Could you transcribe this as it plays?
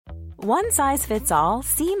One size fits all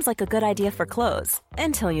seems like a good idea for clothes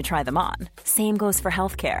until you try them on. Same goes for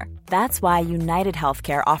healthcare. That's why United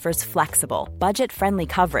Healthcare offers flexible, budget-friendly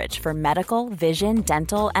coverage for medical, vision,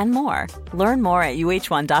 dental, and more. Learn more at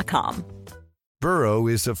uh1.com. Burrow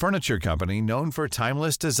is a furniture company known for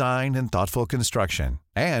timeless design and thoughtful construction,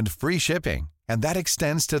 and free shipping, and that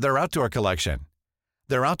extends to their outdoor collection.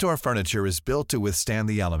 Their outdoor furniture is built to withstand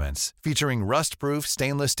the elements, featuring rust-proof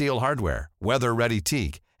stainless steel hardware, weather-ready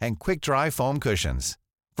teak, and quick-dry foam cushions.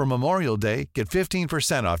 For Memorial Day, get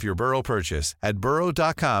 15% off your Burrow purchase at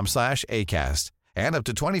burrow.com/acast, and up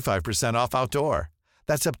to 25% off outdoor.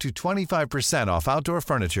 That's up to 25% off outdoor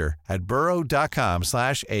furniture at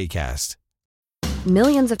burrow.com/acast.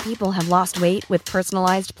 Millions of people have lost weight with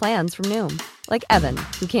personalized plans from Noom. Like Evan,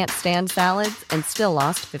 who can't stand salads and still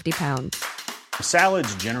lost 50 pounds. Salads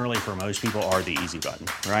generally for most people are the easy button,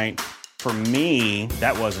 right? For me,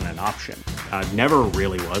 that wasn't an option. I never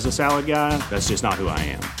really was a salad guy. That's just not who I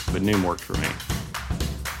am. But Noom worked for me.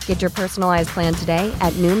 Get your personalized plan today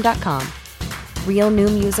at Noom.com. Real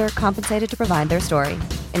Noom user compensated to provide their story.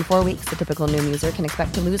 In 4 weeks, the typical Noom user can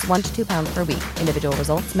expect to lose 1 to 2 pounds per week. Individual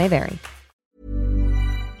results may vary.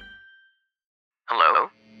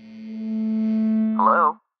 Hello?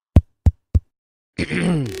 Hello?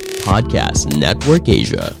 Podcast Network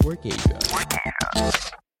Asia.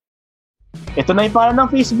 Ito na yung pangalan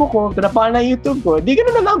ng Facebook ko, ito na pangalan ng YouTube ko. Di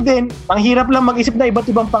ganun na lang din. Ang hirap lang mag-isip na iba't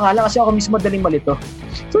ibang pangalan kasi ako mismo daling malito.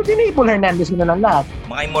 So, Paul Hernandez mo na lang lahat.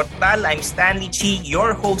 Mga Immortal, I'm Stanley Chi,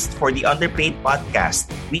 your host for the Underpaid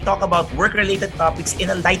Podcast. We talk about work-related topics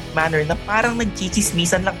in a light manner na parang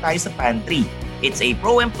nagchichismisan lang tayo sa pantry. It's a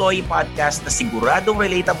pro-employee podcast na siguradong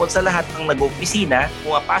relatable sa lahat ng nag-opisina,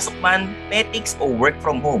 pumapasok man, petics o work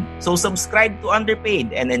from home. So subscribe to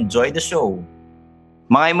Underpaid and enjoy the show.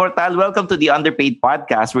 Mga Immortal, welcome to the Underpaid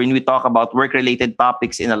Podcast wherein we talk about work-related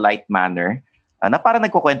topics in a light manner. Na parang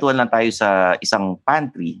nagkukwentuhan lang tayo sa isang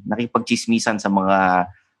pantry, nakipagchismisan sa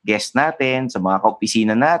mga guests natin, sa mga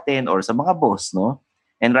kaopisina natin, or sa mga boss, no?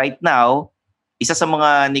 And right now, isa sa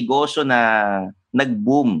mga negosyo na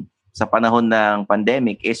nag-boom sa panahon ng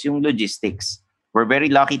pandemic is yung logistics. We're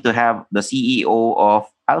very lucky to have the CEO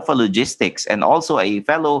of Alpha Logistics and also a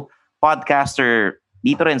fellow podcaster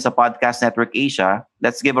dito rin sa Podcast Network Asia.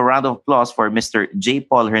 Let's give a round of applause for Mr. J.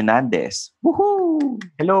 Paul Hernandez. Woohoo!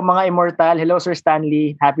 Hello mga Immortal. Hello Sir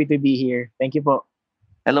Stanley. Happy to be here. Thank you po.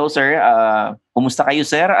 Hello sir. Kumusta kayo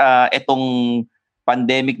sir? Itong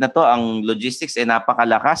pandemic na to, ang logistics ay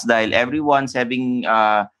napakalakas dahil everyone's having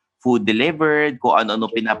food delivered, kung ano-ano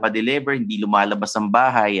pinapadeliver, hindi lumalabas ang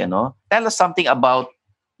bahay. Ano? Tell us something about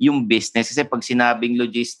yung business. Kasi pag sinabing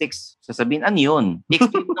logistics, sasabihin, ano yun?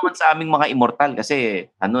 Explain naman sa aming mga Immortal kasi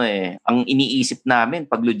ang iniisip namin,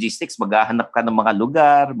 pag logistics, maghahanap ka ng mga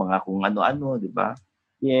lugar, mga kung ano-ano, di ba?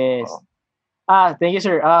 Yes. Thank you,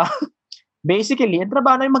 sir. Basically, ang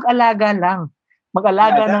trabaho na yung mag-alaga lang.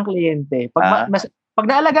 Mag-alaga ng kliyente. Pag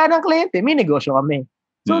naalaga ng kliyente, may negosyo kami.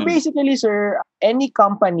 So basically, sir, any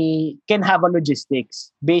company can have a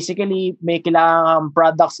logistics. Basically, may kailangang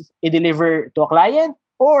products i-deliver to a client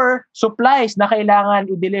or supplies na kailangan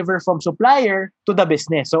i-deliver from supplier to the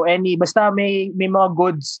business. So basta may mga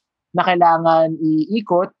goods na kailangan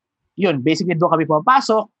iikot, yun, basically doon kami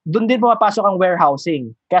pumapasok. Doon din pumapasok ang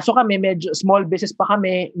warehousing. Kaso kami, medyo small business pa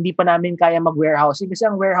kami, hindi pa namin kaya mag-warehousing. Kasi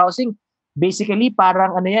ang warehousing, basically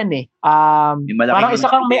parang parang isa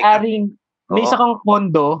kang may-aring, may isa kang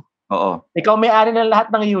kondo. Oo. Ikaw may-ari ng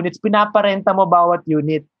lahat ng units, pinaparenta mo bawat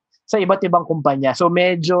unit sa iba't ibang kumpanya. So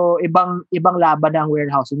medyo ibang laban ang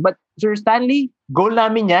warehousing. But Sir Stanley, goal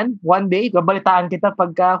namin yan. One day, babalitaan kita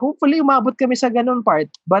pagka hopefully umabot kami sa ganun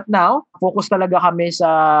part. But now, focus talaga kami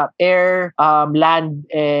sa air, land,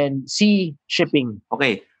 and sea shipping.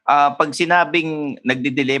 Okay. Pag sinabing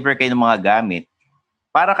nagde-deliver kayo ng mga gamit,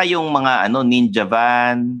 para kayong mga ninja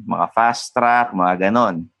van, mga fast track, mga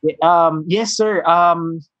ganon. Yes, sir.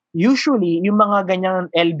 Usually, yung mga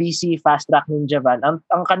ganyang LBC, Fast Track, Ninja Van,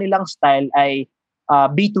 ang kanilang style ay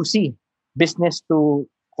B2C, business to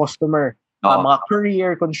customer, mga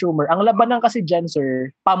courier, consumer. Ang labanan kasi dyan,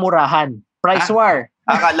 sir, pamurahan, price war.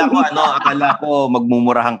 Akala ko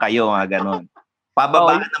magmumurahan kayo, mga ganon.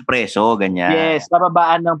 Pababaan ng presyo, ganyan. Yes,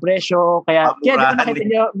 pababaan ng presyo. Kaya nakita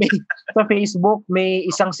niyo, sa Facebook, may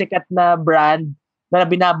isang sikat na brand na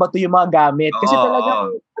binabato yung mga gamit. Kasi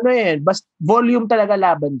talaga, volume talaga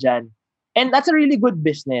laban dyan. And that's a really good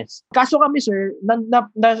business. Kaso kami, sir,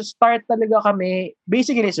 na-start talaga kami,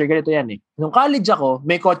 basically, sir, ganito yan eh. Nung college ako,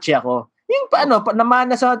 may kotse ako. Yung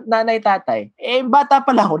namana sa nanay-tatay. Bata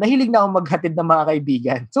pala ako, nahilig na ako maghatid ng mga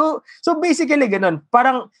kaibigan. So basically, ganun.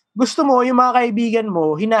 Parang gusto mo, yung mga kaibigan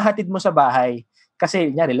mo, hinahatid mo sa bahay.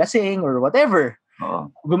 kasi nyari lasing or whatever.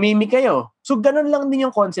 Gumimik kayo. So, ganun lang din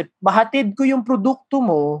yung concept. Mahatid ko yung produkto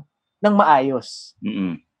mo ng maayos.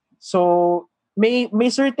 Mm-mm. So, may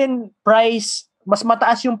certain price, mas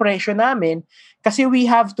mataas yung presyo namin kasi we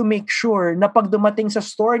have to make sure na pag dumating sa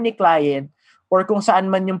store ni client or kung saan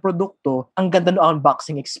man yung produkto, ang ganda ng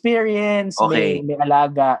unboxing experience, may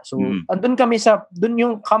alaga. So, andun kami dun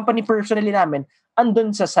yung company personally namin,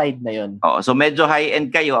 andun sa side na yun. So medyo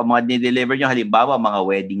high-end kayo. Ang mga dinideliver nyo, halimbawa, mga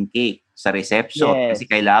wedding cake sa reception. Yes. Kasi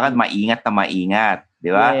kailangan maingat na maingat.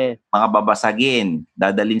 Di ba? Yes. Mga babasagin.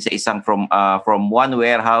 Dadalhin sa isang from one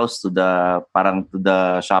warehouse to the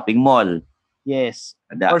shopping mall. Yes.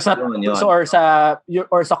 Or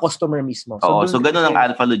sa customer mismo. So ganun ang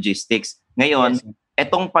Alpha Logistics. Ngayon,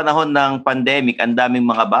 etong panahon ng pandemic, ang daming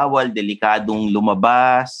mga bawal, delikadong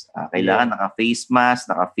lumabas. Kailangan naka-face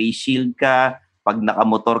mask, naka-face shield ka. Pag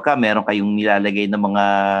nakamotor ka, meron kayong nilalagay na mga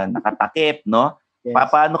nakatakip, no? Yes.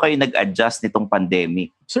 Paano kayo nag-adjust nitong pandemic?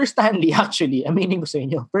 Sir Stanley, actually, aminin ko sa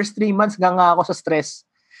inyo, first 3 months nga ako sa stress.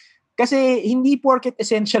 Kasi hindi porket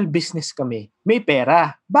essential business kami, may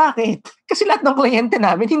pera. Bakit? Kasi lahat ng kliyente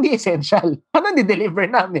namin hindi essential. Ano di-deliver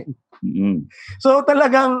namin? Mm-hmm. So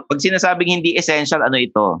talagang... Pag sinasabing hindi essential, ano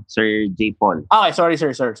ito, Sir J. Paul? Okay, sorry sir.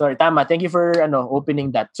 Sorry, tama. Thank you for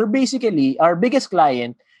opening that. So basically, our biggest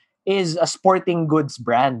client is a sporting goods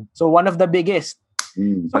brand. So one of the biggest.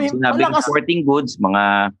 Pag sinabing sporting goods,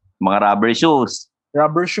 mga rubber shoes.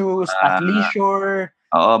 Rubber shoes, athleisure.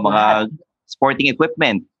 Mga sporting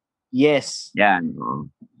equipment. Yes. Yan.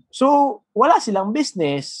 So, wala silang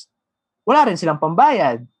business. Wala rin silang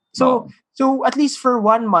pambayad. So at least for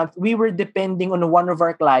 1 month, we were depending on one of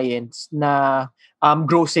our clients na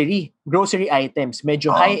grocery items.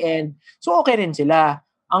 Medyo high-end. So, okay rin sila.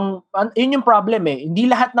 Yun yung problem eh. Hindi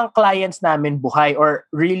lahat ng clients namin buhay or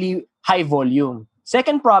really high volume.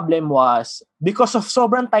 Second problem was, because of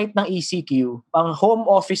sobrang tight ng ECQ, ang home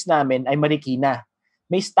office namin ay Marikina.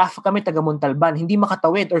 May staff kami taga Montalban, hindi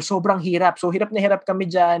makatawid or sobrang hirap. So hirap na hirap kami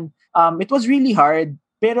dyan. It was really hard.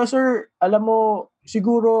 Pero sir, alam mo,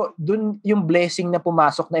 siguro dun yung blessing na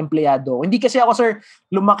pumasok na empleyado. Hindi kasi ako sir,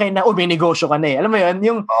 lumaki na, may negosyo ka na eh. Alam mo yun?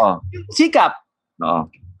 Yung sikap.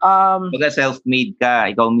 Pagka self-made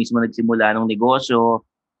ka, ikaw mismo nagsimula ng negosyo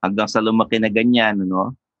hanggang sa lumaki na ganyan.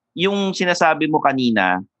 Yung sinasabi mo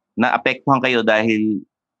kanina, na apektuhan kayo dahil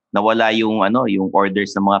nawala yung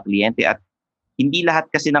orders ng mga kliyente at hindi lahat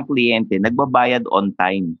kasi ng kliyente nagbabayad on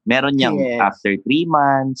time. Meron yang after 3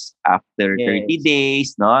 months, after 30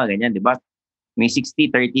 days, no? Ganyan, di ba? May 60,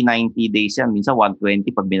 30, 90 days yan. Minsan 120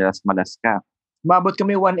 pag binalas-malas ka. Mabot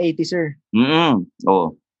kami 180, sir.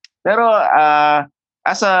 Pero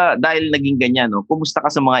dahil naging ganyan, no? Kumusta ka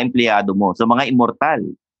sa mga empleyado mo, sa mga immortal?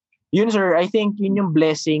 Yun, sir. I think yun yung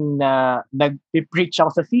blessing na nag-preach ako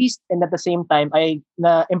sa feast and at the same time,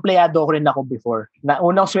 na empleyado ko rin ako before. Na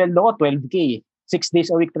unang sweldo ko, 12K. 6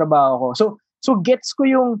 days a week trabaho ko. So gets ko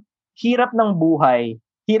yung hirap ng buhay.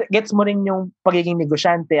 Gets mo rin yung pagiging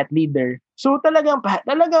negosyante at leader. So talagang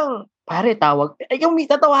pare, tawag. Yung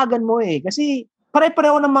tatawagan mo eh. Kasi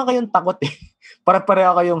pare-pareho naman kayong takot eh.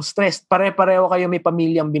 Pare-pareho kayong stressed. Pare-pareho kayong may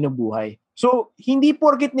pamilyang binubuhay. So, hindi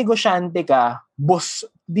porket negosyante ka, boss.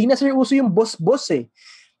 Di na sir uso yung boss eh.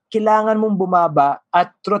 Kailangan mong bumaba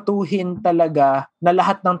at tratuhin talaga na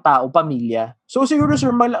lahat ng tao, pamilya. So siguro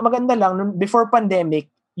sir, maganda lang, before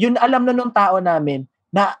pandemic, yun alam na nung tao namin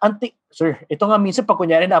na sir, ito nga minsan pag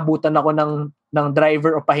kunyari naabutan ako ng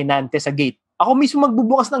driver o pahinante sa gate. Ako mismo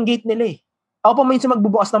magbubukas ng gate nila eh. Ako pa minsan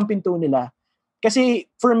magbubukas ng pinto nila.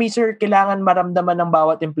 Kasi for me sir, kailangan maramdaman ng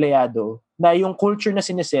bawat empleyado na yung culture na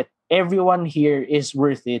sineset, everyone here is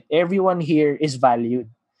worth it. Everyone here is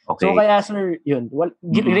valued. Okay. So kaya sir, yun.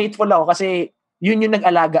 Grateful ako kasi yun yung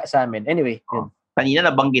nag-alaga sa amin. Anyway, yun. Kanina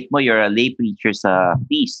nabanggit mo you're a lay preacher sa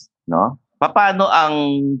feast, no? Paano ang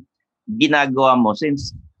ginagawa mo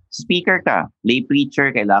since speaker ka, lay preacher,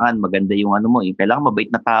 kailangan maganda yung kailangan mabait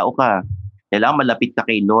na tao ka. Kailangan malapit ka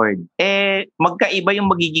kay Lord. Magkaiba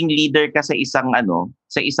yung magiging leader ka sa isang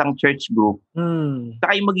church group.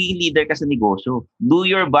 Saka yung magiging leader ka sa negosyo. Do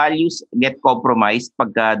your values get compromised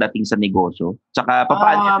pagkadating sa negosyo? Saka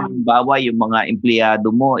paano bawa yung mga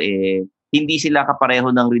empleyado mo, hindi sila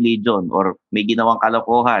kapareho ng religion or may ginawang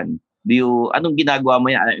kalokohan? Anong ginagawa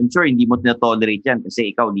mo yan? I'm sure hindi mo tinatolerate yan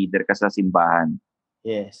kasi ikaw leader ka sa simbahan.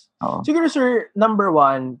 Yes. Siguro sir, number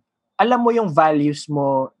 1, alam mo yung values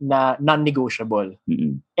mo na non-negotiable.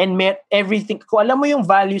 Mm-hmm. And everything, kung alam mo yung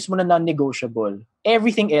values mo na non-negotiable,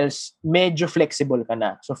 everything else, medyo flexible ka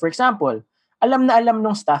na. So for example, alam na alam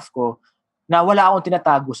ng staff ko na wala akong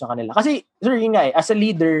tinatago sa kanila. Kasi, sir, yun nga as a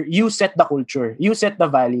leader, you set the culture. You set the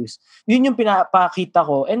values. Yun yung pinapakita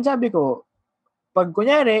ko. And sabi ko, pag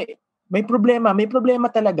kunyari, may problema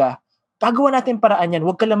talaga, gagawa natin paraan yan.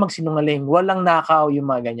 Huwag ka lang magsinungaling. Walang nakaw yung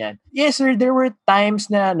mga ganyan. Yes, sir, there were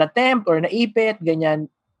times na na-tempt or naipit, ganyan.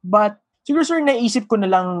 But, siguro, sir, naisip ko na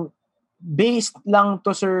lang, based lang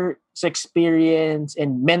to, sir, sa experience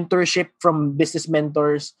and mentorship from business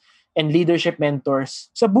mentors and leadership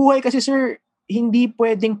mentors. Sa buhay kasi, sir, hindi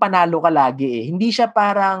pwedeng panalo ka lagi eh. Hindi siya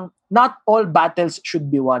parang, not all battles should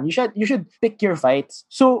be won. You should pick your fights.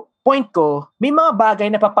 So, point ko, may mga bagay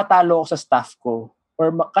na papatalo ako sa staff ko.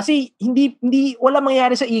 Kasi hindi wala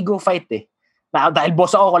mangyayari sa ego fight eh. Dahil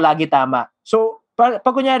boss ako lagi tama. So, pag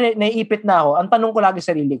kunyari, naiipit na ako, ang tanong ko lagi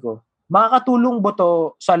sa sarili ko, makakatulong ba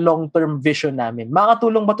to sa long-term vision namin?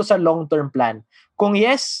 Makakatulong ba to sa long-term plan? Kung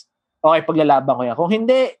yes, okay, paglalaban ko yan. Kung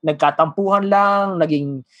hindi, nagkatampuhan lang,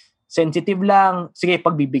 naging sensitive lang, sige,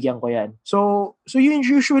 pagbibigyan ko yan. So yun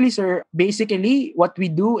usually, sir, basically, what we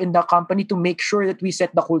do in the company to make sure that we set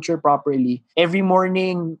the culture properly. Every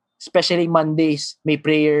morning, especially Mondays, may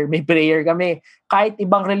prayer kami. Kahit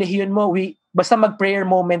ibang relihiyon mo, basta mag-prayer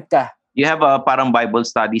moment ka. You have a parang Bible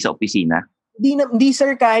study sa opisina? Hindi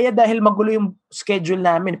sir, kaya dahil magulo yung schedule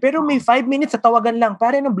namin. Pero may 5 minutes sa tawagan lang,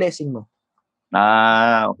 pare ng blessing mo.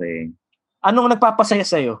 Okay. Anong nagpapasaya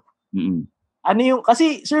sa'yo?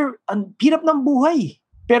 Kasi sir, ang hirap ng buhay.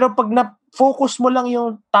 Pero pag na-focus mo lang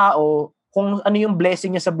yung tao, kung ano yung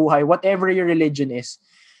blessing niya sa buhay, whatever your religion is,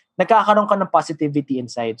 nagkakaroon ka ng positivity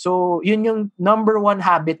inside. So, yun yung number one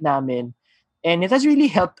habit namin. And it has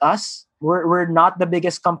really helped us. We're not the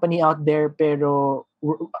biggest company out there, pero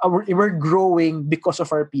we're growing because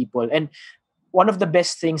of our people. And one of the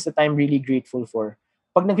best things that I'm really grateful for,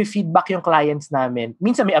 pag nag-feedback yung clients namin,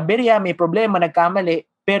 minsan may aberya, may problema, nagkamali,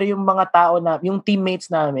 pero yung mga tao yung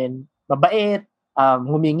teammates namin, mabait,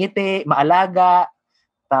 humingiti, maalaga,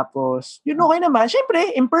 tapos, yun okay naman.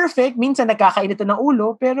 Siyempre, imperfect. Minsan nagkakainitan ng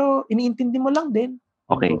ulo, pero iniintindi mo lang din.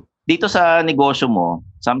 Okay. Dito sa negosyo mo,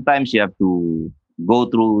 sometimes you have to go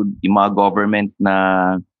through yung mga government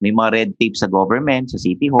na may mga red tape sa government, sa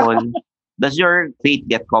City Hall. Does your faith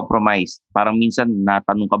get compromised? Parang minsan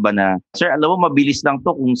natanong ka ba na, sir, alam mo, mabilis lang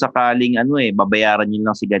to kung sakaling babayaran nyo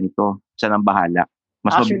lang si ganito. Siya nang bahala.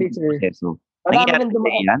 Mas actually, mabilis sir, proseso.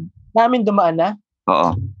 Marami dumaan na.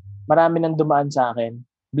 Oo. Marami nang dumaan sa akin.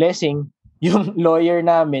 Blessing, yung lawyer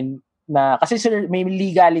namin na, kasi sir, may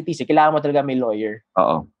legalities kailangan mo talaga may lawyer.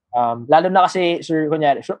 Oo. Lalo na kasi, sir,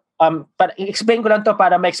 kunyari, explain ko lang to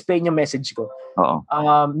para ma-explain yung message ko. Oo.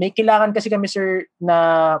 May kailangan kasi kami, sir,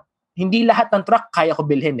 na hindi lahat ng truck kaya ko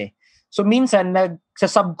bilhin eh. So, minsan,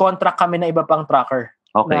 nagsa-subcontract kami na iba pang trucker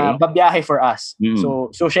na babiyahe for us.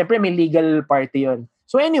 So syempre, may legal party yun.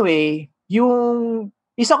 So, anyway, yung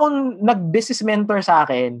isa kong nag-business mentor sa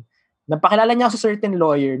akin, napakilala niya ako sa certain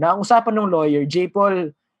lawyer, na ang usapan ng lawyer, J.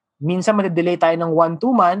 Paul, minsan madidelay tayo ng 1-2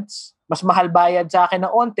 months, mas mahal bayad sa akin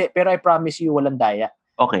ng onte, pero I promise you, walang daya.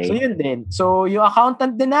 Okay. So yun din. So yung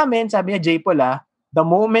accountant din namin, sabi niya, J. Paul, the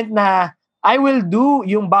moment na I will do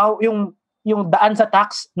yung daan sa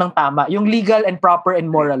tax ng tama, yung legal and proper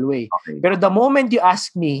and moral way. Okay. Pero the moment you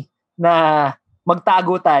ask me na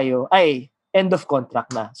magtago tayo, ay, end of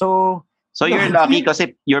contract na. So you're lucky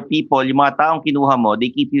kasi your people, yung mga taong kinuha mo, they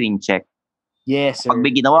keep you in check. Yes, sir. Pag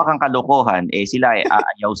may ginawa kang kalokohan, sila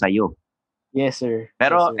aayaw sa'yo. Yes, sir.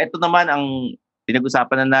 Pero yes, sir. Ito naman ang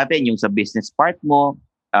pinag-usapan na natin, yung sa business part mo,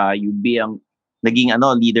 you be ang naging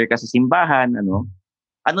leader ka sa simbahan, ano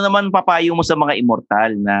naman papayo mo sa mga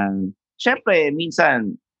immortal na, syempre,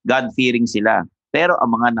 minsan, God-fearing sila. Pero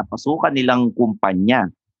ang mga napasukan nilang kumpanya,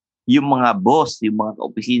 yung mga boss, yung mga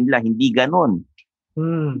kaopisina nila, hindi ganun.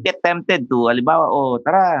 Get tempted to, halimbawa,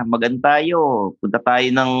 tara, tayo, punta tayo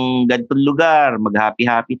ng ganitong lugar,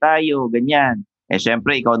 mag-happy-happy tayo, ganyan.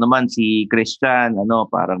 Syempre, ikaw naman si Christian,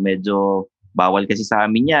 parang medyo bawal kasi sa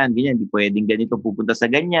amin yan, ganyan, hindi pwedeng ganito pupunta sa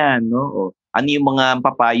ganyan, no? O, ano yung mga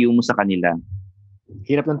papayo mo sa kanila?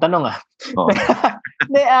 Hirap ng tanong,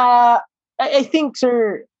 I think,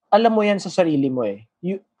 sir, alam mo yan sa sarili mo eh.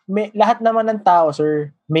 Lahat naman ng tao,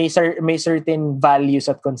 sir, may certain values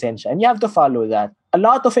at konsensya. And you have to follow that. A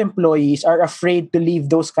lot of employees are afraid to leave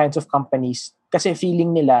those kinds of companies kasi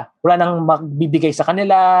feeling nila wala nang magbibigay sa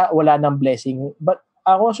kanila, wala nang blessing. But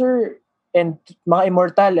ako, sir, and mga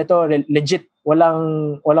immortal, ito, legit,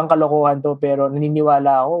 walang kalokohan to, pero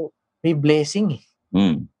naniniwala ako, may blessing eh.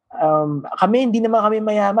 Kami, hindi naman kami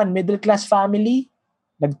mayaman. Middle class family,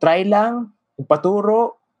 nag-try lang,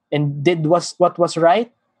 nagpaturo, and did what was right.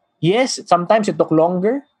 Yes, sometimes it took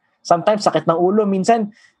longer. Sometimes sakit ng ulo.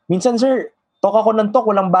 Minsan, sir, talk ako ng talk,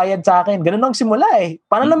 walang bayad sa akin. Ganun ang simula eh.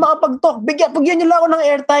 Para lang makapag-talk, bigyan nyo lang ako ng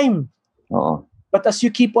airtime. Oo. But as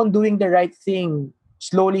you keep on doing the right thing,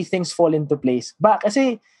 slowly things fall into place.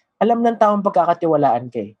 Kasi alam ng taong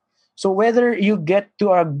pagkakatiwalaan kay. So whether you get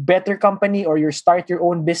to a better company or you start your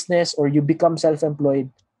own business or you become self-employed,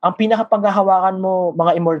 ang pinakapaghahawakan mo,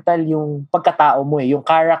 mga immortal, yung pagkatao mo yung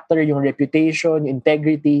character, yung reputation, yung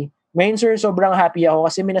integrity. Ngayon, sir, sobrang happy ako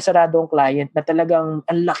kasi may nasarado ang client na talagang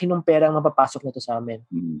ang laki ng perang mapapasok nito sa amin.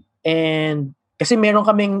 And kasi may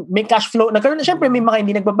cash flow. Siyempre, may mga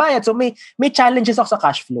hindi nagbabayad. So may challenges ako sa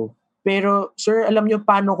cash flow. Pero, sir, alam niyo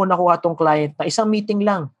paano ko nakuha tong client na isang meeting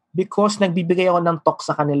lang because nagbibigay ako ng talk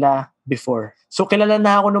sa kanila before. So, kilala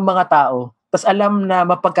na ako ng mga tao. Tapos alam na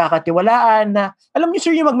mapagkakatiwalaan na, alam niyo,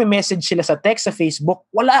 sir, yung magme-message sila sa text, sa Facebook.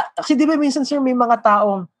 Wala. Kasi di ba minsan, sir, may mga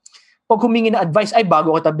taong pag humingi na advice, ay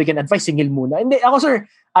bago ko bigyan advice, single muna. Hindi, ako sir,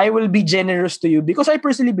 I will be generous to you because I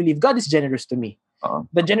personally believe God is generous to me.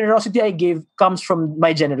 The generosity I give comes from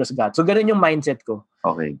my generous God. So ganun yung mindset ko.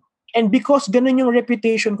 Okay. And because ganun yung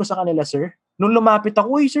reputation ko sa kanila, sir, nung lumapit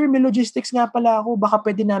ako, uy sir, may logistics nga pala ako, baka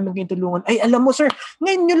pwede namin kayong tulungan. Ay, alam mo sir,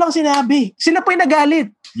 ngayon nyo lang sinabi. Sila pa yung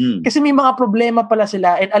nagalit. Kasi may mga problema pala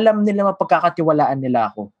sila and alam nila mapagkakatiwalaan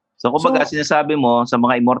nila ako. So kumbaga sinasabi mo sa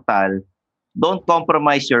mga immortal, don't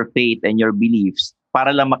compromise your faith and your beliefs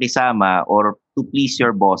para lang makisama or to please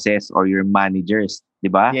your bosses or your managers,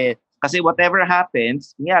 di ba? Yes. Kasi whatever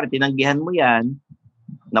happens, kunyari, tinanggihan mo yan,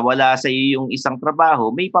 nawala sa iyo yung isang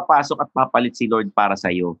trabaho, may papasok at papalit si Lord para sa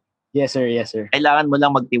iyo. Yes, sir. Yes, sir. Kailangan mo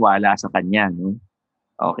lang magtiwala sa Kanya, no?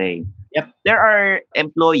 Okay. Yep. There are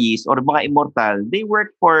employees or mga immortal, they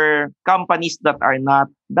work for companies that are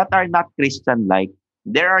not Christian-like.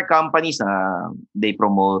 There are companies they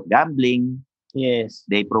promote gambling. Yes.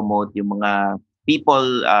 They promote yung mga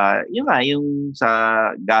people, yung sa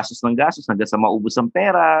gastos hanggang sa maubos ang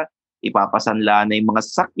pera, ipapasanla na yung mga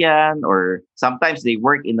sasakyan, or sometimes they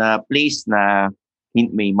work in a place na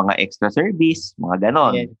may mga extra service, mga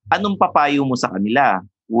ganon. Yes. Anong papayo mo sa kanila?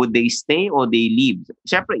 Would they stay or they leave?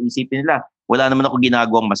 Siyempre, isipin nila, wala naman ako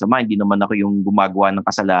ginagawang masama, hindi naman ako yung gumagawa ng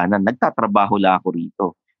kasalanan. Nagtatrabaho lang ako rito.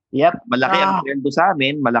 Yep. Malaki ang sweldo sa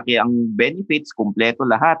amin, malaki ang benefits, kumpleto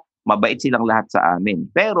lahat. Mabait silang lahat sa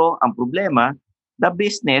amin. Pero ang problema, the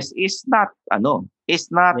business is not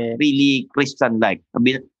really Christian-like.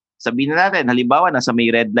 Sabihin na natin, halimbawa nasa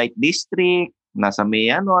may red light district, nasa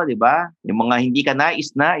may di ba? Yung mga hindi ka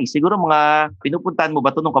nais, siguro mga pinupuntahan mo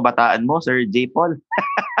ba 'to nung kabataan mo, Sir J. Paul?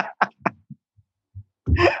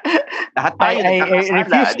 Lahat tayo I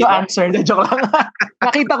refuse to answer. Joke lang.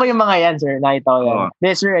 Nakita ko yung mga yan, sir. Nakita ko yan.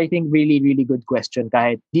 Yes, sir, I think really, really good question.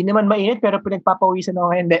 Kahit di naman mainit, pero pinagpapawisan ako.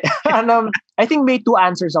 Hindi. I think may 2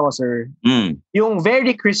 answers ako, sir. Yung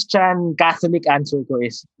very Christian, Catholic answer ko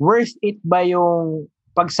is, worth it ba yung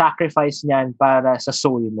pag-sacrifice niyan para sa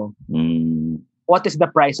soul mo? What is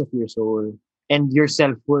the price of your soul? And your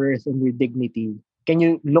self-worth and your dignity? Can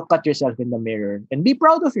you look at yourself in the mirror and be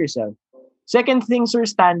proud of yourself? Second thing, Sir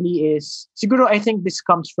Stanley, is, siguro I think this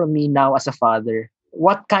comes from me now as a father.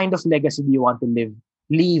 What kind of legacy do you want to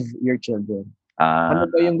leave your children?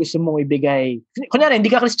 Ano ba yung gusto mong ibigay? Kunyari,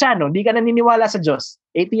 hindi ka Kristiyano, hindi ka naniniwala sa Diyos,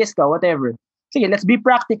 atheist ka, whatever. Sige, let's be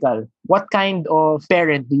practical. What kind of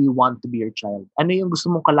parent do you want to be your child? Ano yung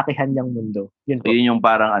gusto mong kalakihan niyang mundo? Yun yung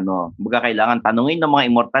parang kailangan tanungin ng mga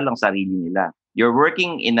immortal ang sarili nila. You're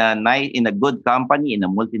working in a good company, in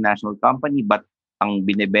a multinational company, but ang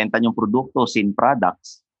binebenta niyong produkto, sin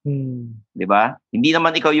products. Di ba? Hindi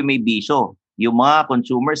naman ikaw yung may bisyo. Yung mga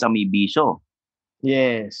consumers ang may bisyo.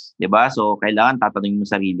 Yes. Di ba? So, kailangan tatanungin mo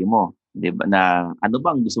sarili mo. Di ba? Na ano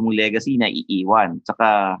ba ang gusto mong legacy na iiwan?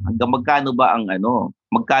 Saka hanggang magkano ba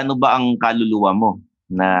ang kaluluwa mo?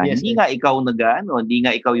 Na hindi nga ikaw hindi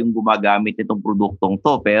nga ikaw yung gumagamit nitong produktong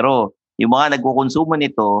to. Pero yung mga nagkukonsumo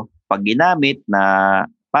nito, pag ginamit na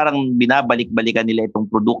parang binabalik-balikan nila itong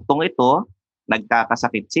produktong ito,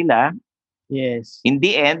 nagkakasakit sila. Yes. In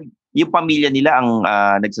the end, yung pamilya nila ang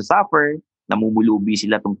nagsasuffer, namumulubi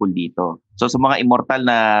sila tungkol dito. So sa mga immortal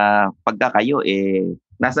na pagka kayo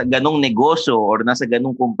nasa ganong negosyo or nasa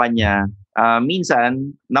ganong kumpanya,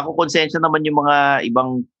 minsan nakukonsensya naman yung mga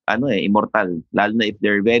ibang immortal, lalo na if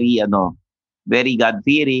they're very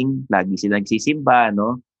God-fearing, lagi silang nagsisimba,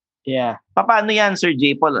 no? Yeah. Paano yan, Sir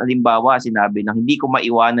J. Paul? Halimbawa, sinabi na hindi ko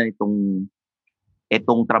maiwanan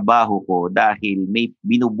itong trabaho ko dahil may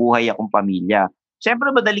binubuhay akong pamilya.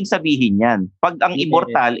 Siyempre, madaling sabihin yan. Pag ang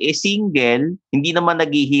immortal single, hindi naman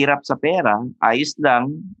naghihirap sa pera, ayos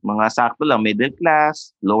lang, mga sakto lang, middle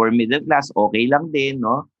class, lower middle class, okay lang din,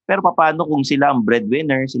 no? Pero paano kung sila ang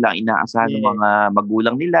breadwinner, sila ang inaasahan ng mga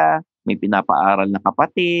magulang nila, may pinapaaral na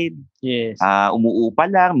kapatid, umuupa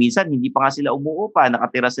lang, minsan hindi pa nga sila umuupa,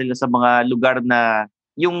 nakatira sila sa mga lugar na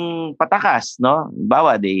yung patakas, no?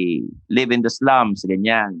 Bawa, they live in the slums,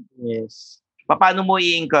 ganyan. Yes. Paano mo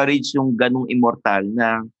i-encourage yung ganung immortal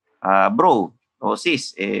na bro, o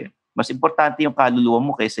sis, mas importante yung kaluluwa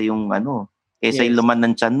mo kaysa yung yung laman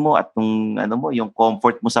ng tiyan mo at yung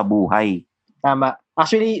comfort mo sa buhay. Tama.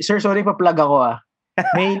 Actually, sir, sorry pa-plug ako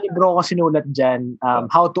May libro ko sinulat dyan,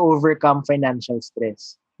 How to Overcome Financial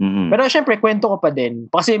Stress. Mm-hmm. Pero syempre, kwento ko pa din.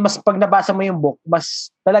 Kasi mas pag nabasa mo yung book, mas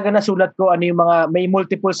talaga nasulat ko yung may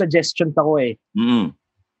multiple suggestions ako Mm-hmm.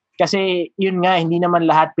 Kasi yun nga, hindi naman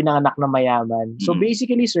lahat pinanganak na mayaman. So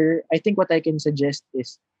basically, sir, I think what I can suggest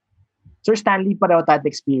is, Sir Stanley, pareho tayo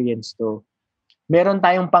experience to. Meron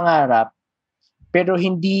tayong pangarap, pero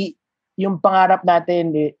hindi yung pangarap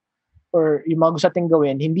natin or yung mga gusto natin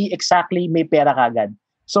gawin, hindi exactly may pera kagad.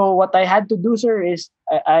 So what I had to do, sir, is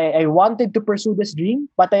I wanted to pursue this dream,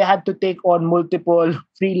 but I had to take on multiple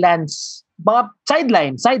freelance, mga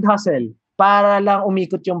side hustle, para lang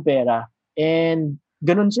umikot yung pera. And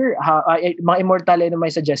ganun, sir, mga immortal na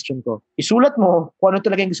may suggestion ko. Isulat mo kung ano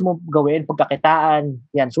talaga yung gusto mo gawin, pagkakitaan,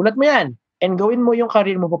 yan, sulat mo yan. And gawin mo yung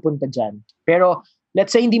career mo papunta dyan. Pero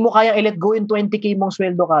let's say hindi mo kaya i-let go in 20K mong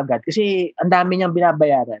sweldo kagad kasi ang dami niyang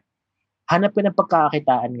binabayaran. Hanap ka ng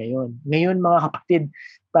pagkakakitaan ngayon. Ngayon, mga kapatid,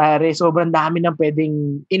 pare, sobrang dami ng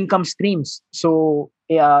pwedeng income streams. So,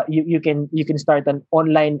 you can start an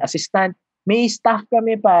online assistant. May staff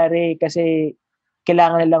kami, pare, kasi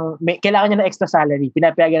kailangan niya ng extra salary.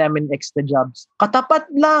 Pinapayagan namin extra jobs. Katapat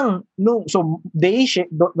lang. No, so,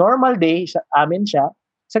 normal day, sa amin siya.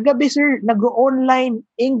 Sa gabi, sir, nag-online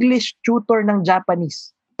English tutor ng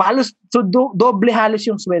Japanese. Doble halos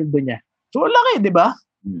yung sweldo niya. So, laki, di ba?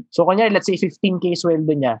 So, kunyari, let's say 15K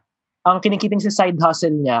sweldo niya. Ang kinikiting sa side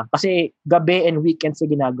hustle niya, kasi gabi and weekends na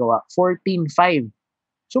ginagawa, 14.5.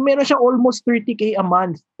 So, meron siya almost 30K a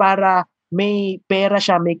month para may pera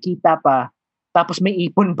siya, may kita pa, tapos may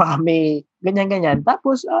ipon pa, may ganyan-ganyan.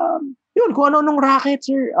 Tapos, yun, kung ano-anong racket,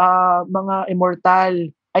 sir, mga immortal,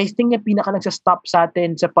 I think yung pinaka nagsa-stop sa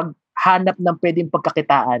atin sa paghanap ng pwedeng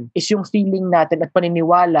pagkakitaan is yung feeling natin at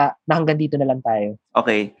paniniwala na hanggang dito na lang tayo.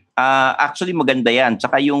 Okay. Actually, maganda yan.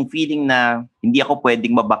 Tsaka yung feeling na hindi ako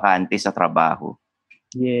pwedeng mabakante sa trabaho.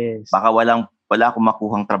 Yes. Baka wala akong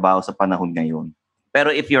makuhang trabaho sa panahon ngayon.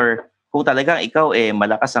 Pero kung talagang ikaw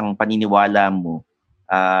malakas ang paniniwala mo,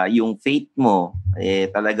 yung faith mo,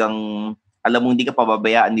 talagang alam mo hindi ka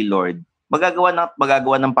pababayaan ni Lord,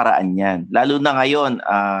 magagawa ng paraan yan. Lalo na ngayon,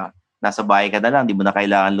 nasa bahay ka na lang, di mo na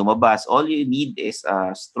kailangan lumabas. All you need is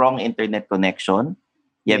a strong internet connection.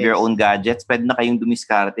 You have your own gadgets, pwede na kayong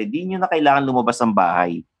dumiskarte. Di nyo na kailangan lumabas ng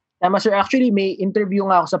bahay. Tama, sir. Actually, may interview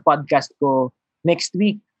nga ako sa podcast ko next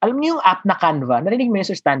week. Alam niyo yung app na Canva? Narinig mo yun,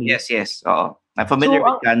 Sir Stanley? Yes. Oo. I'm familiar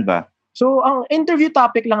with Canva. So, ang interview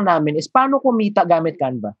topic lang namin is paano kumita gamit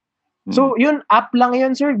Canva. So, yun, app lang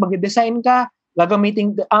yun, sir. Mag-design ka,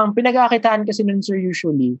 gagamitin. Ang pinagkakitaan kasi nun, sir,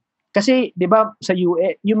 usually, kasi, di ba, sa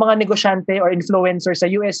US, yung mga negosyante or influencer sa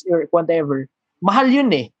US or whatever, mahal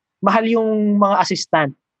yun Mahal yung mga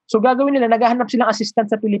assistant. So, gagawin nila, naghahanap silang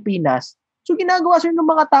assistant sa Pilipinas. So, ginagawa, sir, ng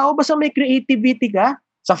mga tao, basta may creativity ka,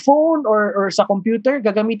 sa phone or sa computer,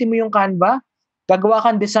 gagamitin mo yung Canva, gagawa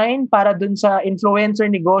kang design para dun sa influencer,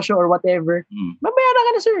 negosyo, or whatever. Mabayaran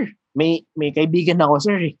ka na, sir. May kaibigan ako,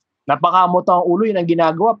 sir. Napakamot ang ulo, yun ang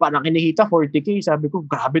ginagawa. Parang kinikita 40K. Sabi ko,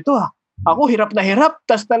 grabe to Ako, hirap na hirap.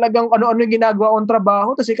 Tapos talagang ano-ano yung ginagawa kong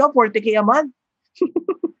trabaho. Tapos ikaw, 40K a month.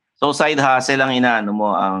 So, side hustle ang inaano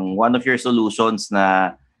mo, ang one of your solutions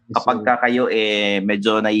na kapag kayo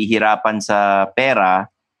medyo nahihirapan sa pera,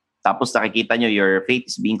 tapos nakikita nyo your faith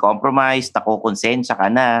is being compromised, nakukonsensya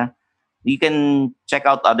ka na, you can check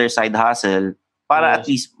out other side hustle para at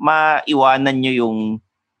least maiwanan nyo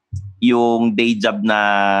yung day job na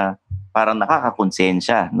parang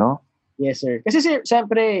nakakakonsensya, no? Yes, sir. Kasi sir,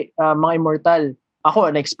 siyempre, mga immortal,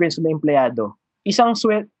 ako, na-experience ko na empleyado. Isang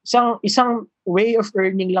way of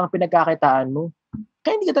earning lang pinagkakitaan mo.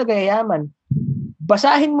 Kaya hindi ka talaga yayaman.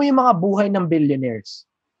 Basahin mo yung mga buhay ng billionaires.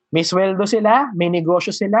 May sweldo sila, may negosyo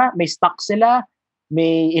sila, may stock sila,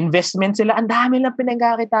 may investment sila. Ang dami lang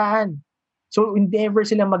pinagkakitaan. So, never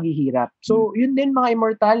sila maghihirap. So, yun din mga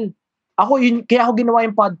immortal. Kaya ako ginawa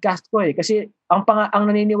yung podcast ko Kasi ang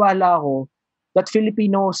naniniwala ako that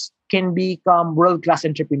Filipinos can become world-class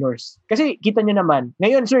entrepreneurs. Kasi kita nyo naman,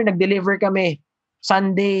 ngayon sir, nag-deliver kami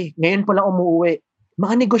Sunday, ngayon pa lang umuwi.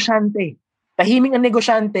 Mga negosyante. Tahiming ang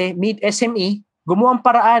negosyante, meet SME, gumawa ang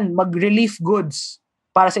paraan, mag-relief goods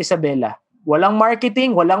para sa Isabela. Walang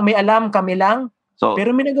marketing, walang may alam, kami lang.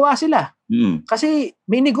 Pero may nagawa sila. Kasi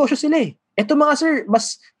may negosyo sila Ito mga sir,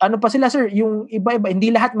 mas pa sila sir, yung iba-iba,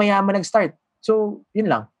 hindi lahat mayaman nag-start. So, yun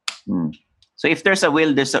lang. So if there's a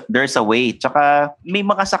will, there's a way. Tsaka may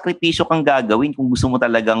mga sakripisyo kang gagawin kung gusto mo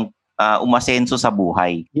talagang umasenso sa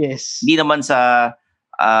buhay. Yes. Hindi naman sa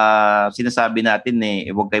sinasabi natin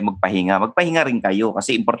huwag kayo magpahinga. Magpahinga rin kayo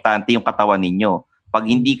kasi importante yung katawan ninyo. Pag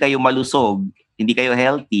hindi kayo malusog, hindi kayo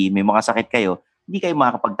healthy, may mga sakit kayo, hindi kayo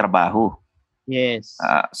makakapagtrabaho. Yes.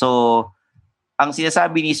 So, ang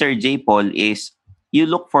sinasabi ni Sir J. Paul is, you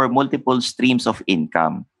look for multiple streams of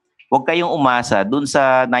income. Huwag kayong umasa dun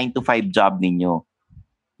sa 9-to-5 job ninyo.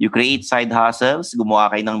 You create side hustles, gumawa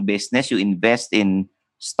kayo ng business, you invest in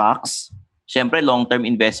stocks. Siyempre, long-term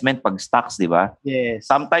investment pag stocks, di ba? Yes.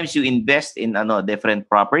 Sometimes you invest in different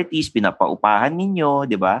properties, pinapaupahan ninyo,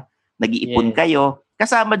 di ba? Nag-iipon kayo.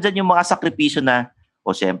 Kasama dyan yung mga sakripisyo na,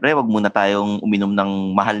 siyempre, wag muna tayong uminom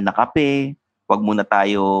ng mahal na kape, wag muna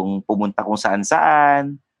tayong pumunta kung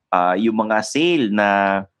saan-saan, yung mga sale na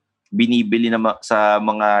binibili sa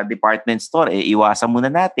mga department store, iwasan muna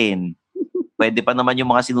natin. Pwede pa naman yung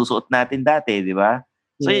mga sinusuot natin dati, di ba?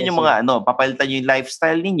 So, yun yung mga, papalitan nyo yung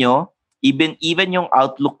lifestyle ninyo, even yung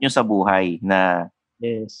outlook nyo sa buhay na,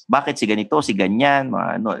 bakit si ganito, si ganyan,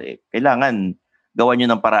 kailangan gawan nyo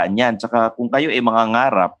ng paraan yan. Tsaka kung kayo mga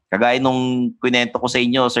ngarap, kagaya nung kwento ko sa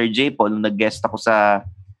inyo, Sir J. Paul, nung nag-guest ako sa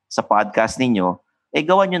podcast ninyo,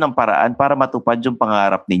 gawan nyo ng paraan para matupad yung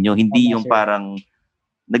pangarap ninyo. Hindi yung parang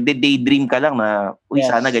nagde-daydream ka lang na,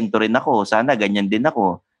 sana ganito rin ako, sana ganyan din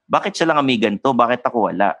ako. Bakit siya lang may ganito? Bakit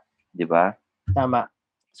ako wala? Di ba? Tama.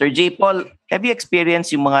 Sir J. Paul, have you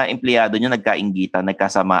experienced yung mga empleyado nyo nagkainggitan,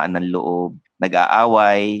 nagkasamaan ng loob,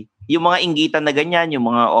 nag-aaway? Yung mga inggitan na ganyan, yung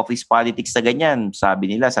mga office politics na ganyan, sabi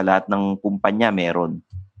nila sa lahat ng kumpanya meron.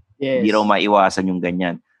 Yes. Hindi raw maiwasan yung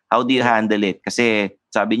ganyan. How do you handle it? Kasi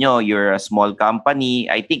sabi nyo, you're a small company.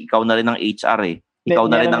 I think ikaw na rin ang HR Ikaw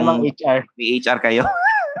na rin ang HR. May HR kayo?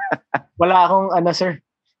 Wala akong sir.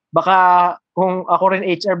 Baka kung ako rin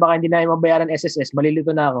HR, baka hindi na mabayaran SSS.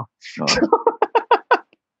 Malilito na ako. No.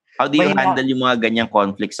 How do you handle yung mga ganyang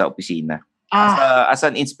conflict sa opisina? As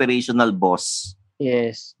an inspirational boss.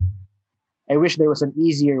 Yes. I wish there was an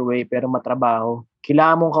easier way pero matrabaho.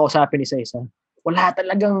 Kailangan mong kausapin isa-isa. Wala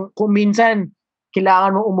talagang, kung minsan,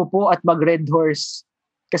 kailangan mong umupo at mag-red horse.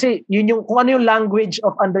 Kasi yun yung, kung ano yung language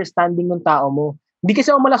of understanding ng tao mo. Hindi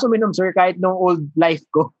kasi ako malas uminom, sir, kahit nung old life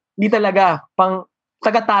ko. Hindi talaga,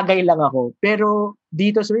 taga-tagay lang ako. Pero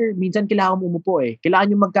dito, sir, minsan kailangan mong umupo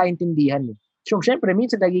Kailangan yung magkaintindihan So, syempre,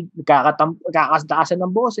 minsan kakastaasan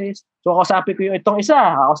ng boses. So, kausapin ko yung itong isa.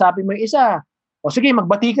 Kausapin mo yung isa. O sige,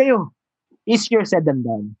 magbati kayo. Easier said than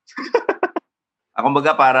done.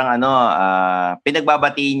 Kumbaga parang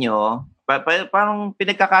pinagbabatiin nyo, parang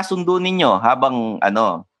pinagkakasundo ninyo habang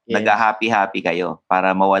nag-happy-happy kayo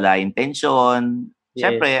para mawala yung tension. Yes.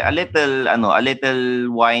 Siyempre, a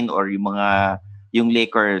little wine or yung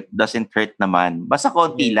liquor doesn't hurt naman. Basta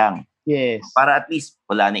konti lang. Yes. Para at least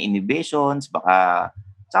wala na inhibitions,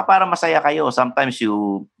 saka para masaya kayo. Sometimes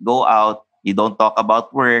you go out, you don't talk about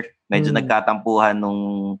work, medyo nagkatampuhan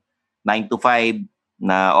nung 9 to 5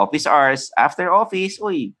 na office hours. After office,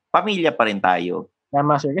 pamilya pa rin tayo.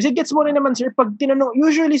 Tama, sir. Kasi gets mo rin naman, sir, pag tinanong,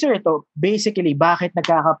 usually, sir, ito, basically, bakit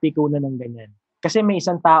nagkakapiko na ng ganyan? Kasi may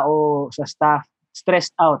isang tao sa staff,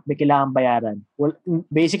 stressed out, may kailangan bayaran.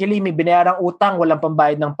 Basically, may binayarang utang, walang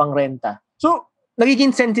pambayad ng pangrenta. So,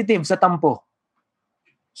 nagiging sensitive sa tampo.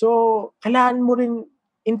 So, kailangan mo rin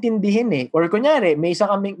intindihin Or kunyari, may isa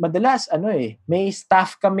kaming, madalas, may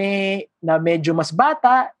staff kami na medyo mas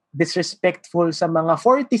bata, disrespectful sa mga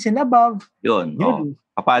 40s and above. Yun.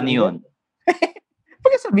 Paano yun?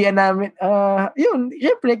 Pagkasabihan namin,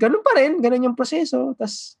 syempre, ganun pa rin, ganun yung proseso.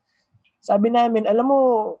 Tapos, sabi namin, alam mo,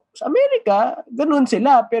 sa Amerika, ganun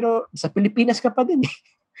sila, pero sa Pilipinas ka pa din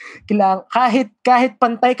Kailangan, kahit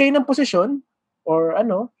pantay kayo ng posisyon, or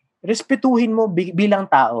respetuhin mo bilang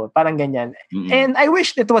tao. Parang ganyan. Mm-hmm. And I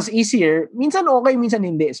wish it was easier. Minsan okay, minsan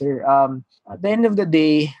hindi, sir. At the end of the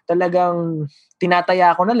day, talagang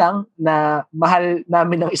tinataya ko na lang na mahal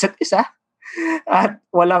namin ng isa't isa at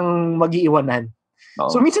walang mag-iiwanan. Oh.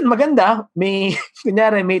 So minsan maganda,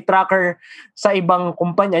 kunyari may tracker sa ibang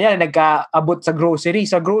kumpanya. Yan, nagkaabot sa grocery.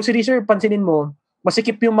 Sa grocery, sir, pansinin mo,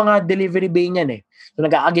 masikip yung mga delivery bay niyan So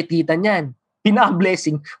nag-aagitan yan.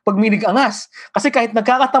 Pina-blessing pag may nag-angas. Kasi kahit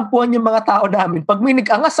nagkakatampuhan yung mga tao namin, pag may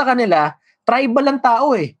nag-angas sa kanila, tribal ang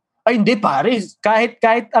tao Ay, hindi pare. Kahit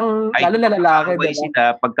ang lalo na lalaki. Diba?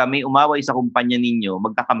 Sila, pag kami umaway sa kumpanya ninyo,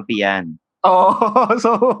 magkakampi yan.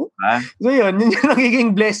 So yun yung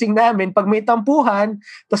nagiging blessing namin. Pag may tampuhan,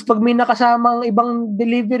 tapos pag may nakasamang ibang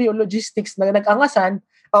delivery o logistics na nag-angasan,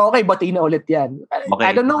 okay, bati na ulit yan. Okay.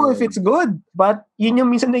 I don't know if it's good, but yun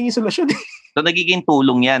yung minsan naging solusyon. So, nagiging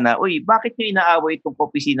tulong yan na, bakit nyo inaaway itong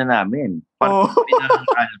opisina namin? Parang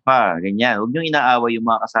ng alpha, ganyan. Huwag nyo inaaway yung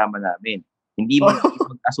mga kasama namin. Hindi mo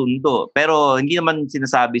mag-asundo. Pero, hindi naman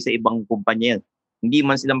sinasabi sa ibang kumpanya yan. hindi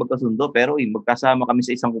man sila magkasundo, pero magkasama kami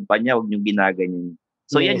sa isang kumpanya, huwag niyong ginaganyan.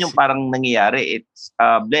 So yan yung parang nangyayari. It's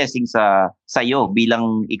a blessing sa iyo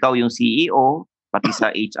bilang ikaw yung CEO, pati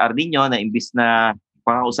sa HR ninyo na imbis na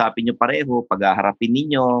pakausapin nyo pareho, paghaharapin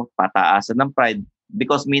ninyo, pataasan ng pride,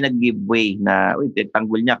 because may nag-give way na,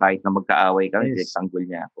 tanggol niya kahit na magkaaway kami, tanggol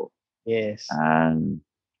niya ako. Yes.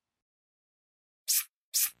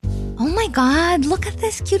 Oh my God, look at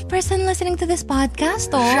this cute person listening to this podcast,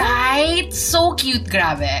 oh. Right? So cute,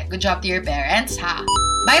 grabe. Good job to your parents, ha?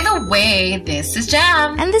 By the way, this is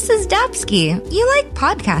Jam. And this is Dapsky. You like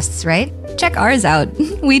podcasts, right? Check ours out.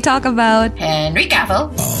 We talk about Henry Cavill.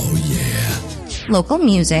 Oh, yeah. Local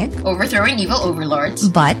music. Overthrowing evil overlords.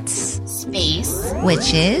 Butts. Space.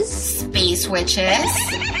 Witches. Space witches.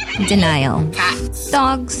 Denial. Cats.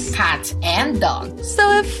 Dogs. Cats and dogs.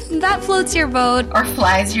 So if that floats your boat or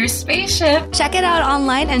flies your spaceship, check it out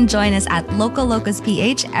online and join us at Local Locus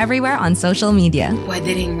PH everywhere on social media.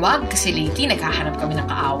 Pwede ring wag kasi lately naghahanap kami ng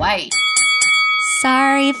kaaway.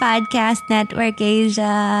 Sorry, Podcast Network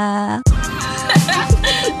Asia.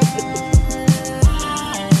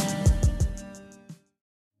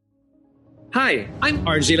 Hi, I'm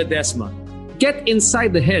RJ Ledesma. Get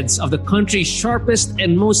inside the heads of the country's sharpest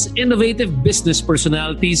and most innovative business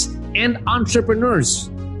personalities and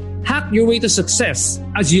entrepreneurs. Hack your way to success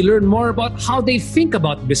as you learn more about how they think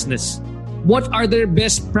about business. What are their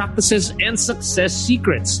best practices and success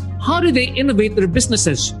secrets? How do they innovate their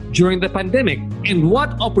businesses during the pandemic? And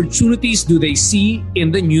what opportunities do they see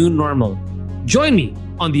in the new normal? Join me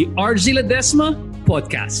on the RJ Ledesma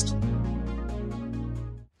podcast.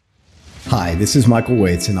 Hi, this is Michael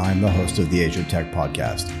Waits, and I'm the host of the Asia Tech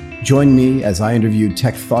Podcast. Join me as I interview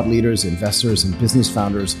tech thought leaders, investors, and business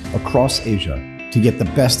founders across Asia to get the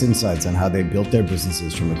best insights on how they built their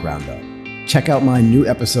businesses from the ground up. Check out my new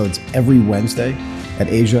episodes every Wednesday at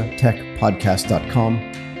asiatechpodcast.com.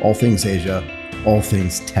 All things Asia, all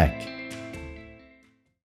things tech.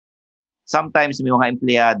 Sometimes may mga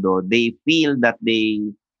empleyado, they feel that they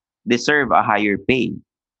deserve a higher pay.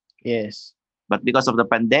 Yes. But because of the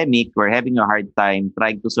pandemic, we're having a hard time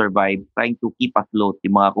trying to survive, trying to keep afloat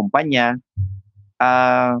yung mga kumpanya.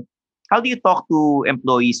 How do you talk to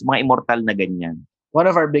employees, mga immortal na ganyan? One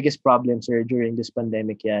of our biggest problems, sir, during this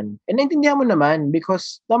pandemic yan. And naintindihan mo naman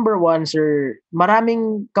because, number one, sir,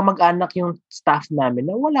 maraming kamag-anak yung staff namin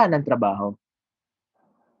na wala ng trabaho.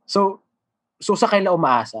 So sa kaila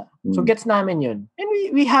umaasa. So gets namin yun. And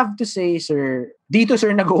we have to say, sir, dito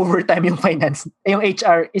sir nag-overtime yung finance, yung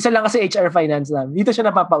HR. Isa lang kasi HR finance namin. Dito siya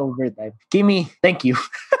napapa-overtime. Kimi, thank you.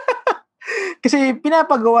 Kasi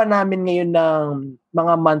pinapagawa namin ngayon ng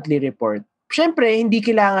mga monthly report. Siyempre, hindi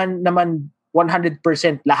kailangan naman 100%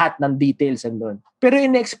 lahat ng details andun. Pero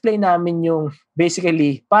in-explain namin yung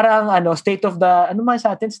basically parang state of the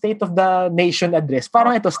state of the nation address.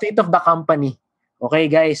 Parang ito state of the company. Okay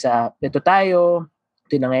guys, ito tayo,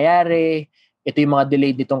 ito yung nangyayari, ito yung mga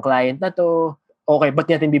delayed nitong client na to. Okay, ba't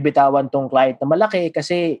natin bibitawan tong client na malaki?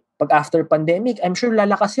 Kasi pag after pandemic, I'm sure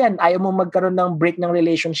lalakas yan. Ayaw mo magkaroon ng break ng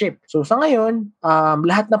relationship. So sa ngayon,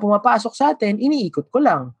 lahat na pumapasok sa atin, iniikot ko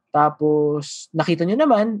lang. Tapos nakita nyo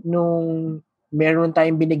naman, nung meron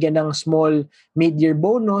tayong binigyan ng small mid-year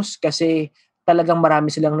bonus kasi talagang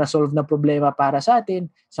marami silang na-solve na problema para sa atin.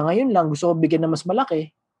 Sa ngayon lang, gusto ko bigyan na mas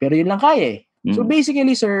malaki. Pero yun lang kaya eh. So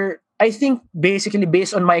basically, sir, I think basically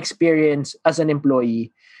based on my experience as an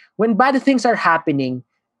employee, when bad things are happening,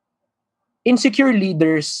 insecure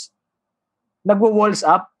leaders nagwo-walls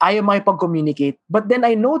up, ayaw makipag-communicate. But then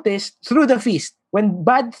I noticed through the feast, when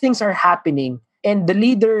bad things are happening and the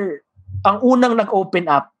leader ang unang nag-open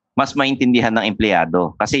up, mas maintindihan ng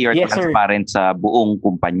empleyado kasi you're transparent sa buong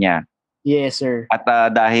kumpanya. Yes, sir. At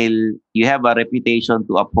dahil you have a reputation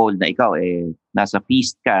to uphold na ikaw nasa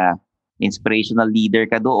feast ka, inspirational leader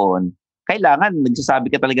ka doon, kailangan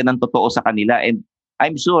nagsasabi ka talaga ng totoo sa kanila. And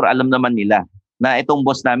I'm sure alam naman nila na itong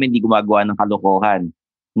boss namin hindi gumagawa ng kalokohan.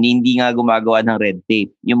 Hindi nga gumagawa ng red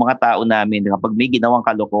tape. Yung mga tao namin, kapag may ginawang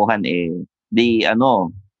kalokohan,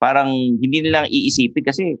 parang hindi nilang iisipin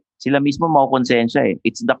kasi sila mismo makukonsensya .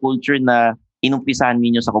 It's the culture na inumpisahan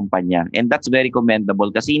ninyo sa kumpanya. And that's very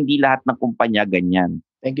commendable kasi hindi lahat ng kumpanya ganyan.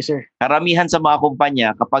 Thank you, sir. Karamihan sa mga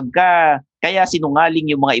kumpanya, kaya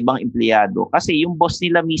sinungaling yung mga ibang empleyado kasi yung boss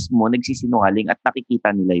nila mismo nagsisinungaling at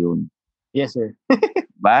nakikita nila yun. Yes, sir.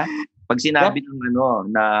 Ba? Pag sinabi ng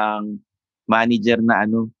manager na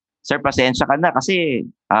sir, pasensya ka na kasi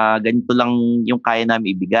ganito lang yung kaya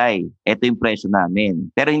namin ibigay. Ito yung presyo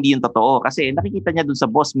namin. Pero hindi yung totoo kasi nakikita niya dun sa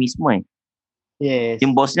boss mismo . Yes.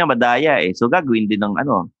 Yung boss niya madaya . So gagawin din ng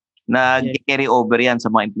carry over yan sa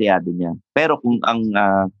mga empleyado niya. Pero kung ang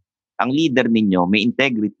ang leader ninyo may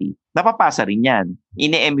integrity, napapasa rin yan.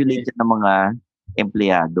 Ine-emulate yan ng mga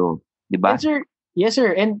empleyado. Di ba? Yes, sir. Yes,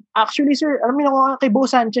 sir. And actually, sir, alam mo kay Bo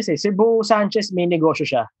Sanchez Si Bo Sanchez may negosyo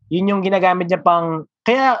siya. Yun yung ginagamit niya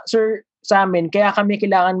kaya, sir, sa amin, kaya kami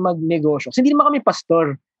kailangan magnegosyo. Kasi hindi naman kami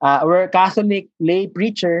pastor. We're Catholic lay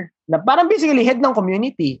preacher na parang basically head ng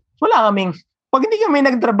community. Pag hindi kami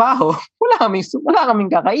nagtrabaho, wala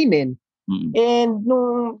kaming kakainin. And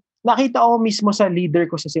nung nakita ko mismo sa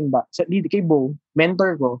leader ko sa simba, kay Bo,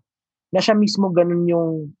 mentor ko, na siya mismo ganun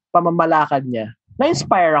yung pamamalakad niya.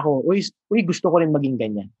 Na-inspire ako. Uy, gusto ko rin maging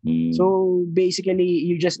ganyan. So, basically,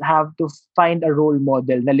 you just have to find a role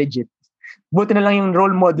model na legit. Buti na lang yung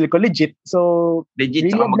role model ko, legit. So,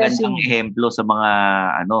 legit, really saka magandang ehemplo sa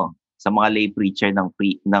mga lay preacher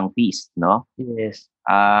ng feast, no? Yes.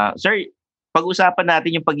 Sir, pag-usapan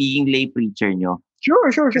natin yung pagiging lay preacher nyo.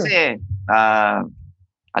 Sure. Kasi,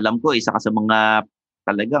 alam ko, isa ka sa mga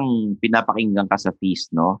talagang pinapakinggan ka sa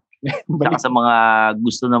feast, no? Saka sa mga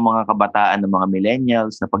gusto ng mga kabataan, ng mga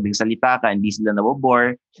millennials, na pag nagsalita ka, hindi sila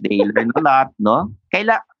nabobore, they learn a lot, no?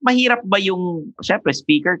 Mahirap ba yung, syempre,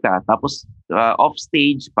 speaker ka, tapos off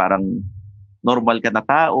stage, parang normal ka na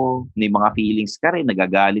tao, may mga feelings ka rin,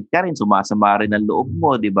 nagagalit ka rin, sumasama rin ang loob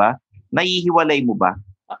mo, di ba? Naihiwalay mo ba?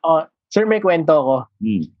 Sir, may kwento ko.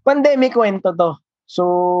 Pandemic kwento to.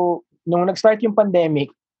 So, nung nag-start yung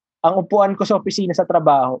pandemic, ang upuan ko sa opisina sa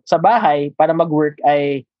bahay, para mag-work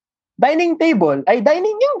ay dining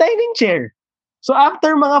chair. So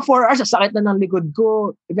after mga 4 hours, sakit na ng likod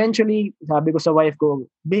ko. Eventually, sabi ko sa wife ko,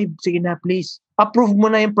 babe, sige na please, approve mo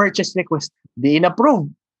na yung purchase request. Di in-approve.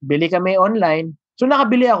 Bili kami online. So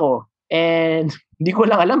nakabili ako. And hindi ko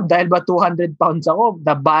lang alam, dahil ba 200 pounds ako,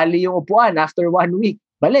 nabali yung upuan after 1 week.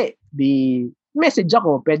 Bali, di message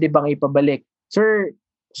ako, pwede bang ipabalik? Sir,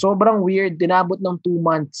 sobrang weird. Tinabot ng 2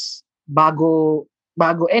 months bago.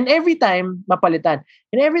 And every time, mapalitan.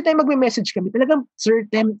 And every time magme-message kami, talagang, sir,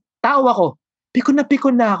 tawa ko. Pikon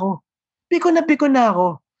na ako.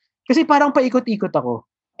 Kasi parang paikot-ikot ako.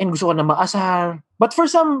 And gusto ko na maasar. But for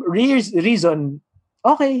some reason,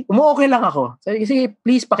 okay lang ako. Sige,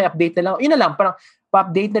 please, paki-update na lang. Yun na lang, parang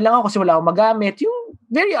pa-update na lang ako kasi wala akong magamit. Yung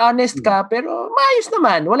very honest ka, pero maayos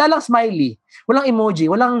naman. Wala lang smiley. Walang emoji.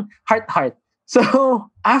 Walang heart. So,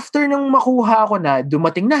 after nung makuha ko na,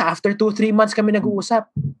 dumating na. After 2-3 months kami nag-uusap.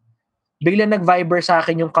 Bigla nag-Viber sa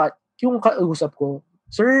akin yung kausap ko.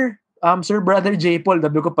 Sir, Brother J. Paul,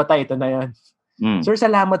 sabi ko patay, ito na yan. Sir,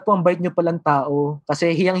 salamat po, ang bait nyo palang tao.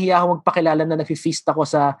 Kasi hiyang-hiya ako magpakilala na nag-feast ako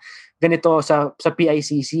sa ganito, sa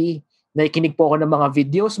PICC. Nakikinig po ako ng mga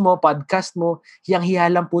videos mo, podcast mo. Hiyang-hiya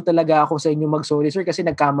lang po talaga ako sa inyo mag-sorry, sir, kasi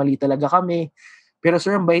nagkamali talaga kami. Pero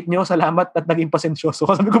sir, ang bait nyo, salamat at naging pasensyoso.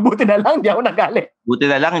 Sabi ko, buti na lang, hindi ako nagalit. Buti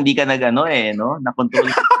na lang, hindi ka na-control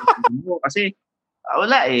mo. Kasi,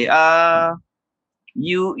 wala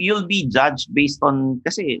you'll be judged based on,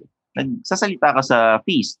 kasi nagsasalita ka sa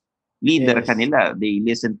feast. Leader ka nila. They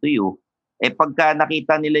listen to you. Pagka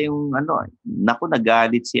nakita nila yung,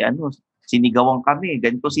 nagalit sinigawan kami,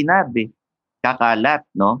 ganito sinabi. Kakalat,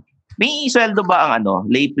 no? May sweldo ba ang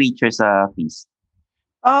lay preacher sa feast?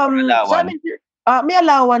 Sa amin, may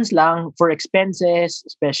allowance lang for expenses,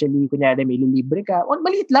 especially kunyari may lilibre ka.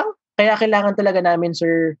 Maliit lang. Kaya kailangan talaga namin,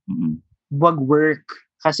 sir, mag-work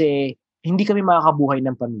kasi hindi kami makakabuhay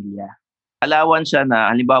ng pamilya. Allowance siya na,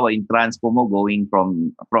 halimbawa, yung transpo mo going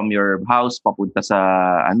from your house papunta sa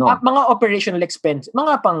mga operational expense,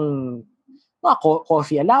 mga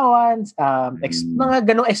coffee allowance, mga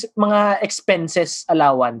ganong mga expenses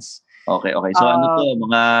allowance. Okay. So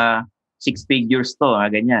mga 6 figures to,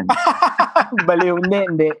 ganyan. Baliw,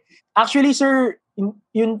 hindi. Actually, sir,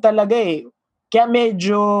 yun talaga Kaya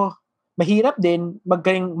medyo mahirap din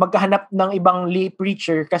magkahanap ng ibang lay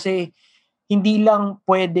preacher kasi hindi lang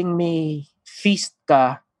pwedeng may feast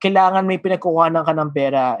ka, kailangan may pinagkukuhanan ka ng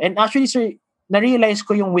pera. And actually, sir, na-realize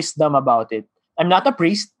ko yung wisdom about it. I'm not a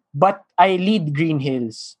priest, but I lead Green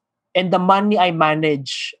Hills. And the money I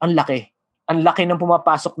manage, ang laki. Ang laki ng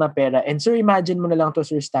pumapasok na pera. And sir, imagine mo na lang to,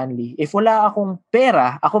 Sir Stanley. If wala akong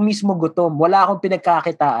pera, ako mismo gutom, wala akong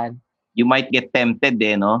pinagkakitaan. You might get tempted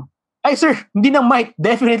no? Ay sir, hindi na might.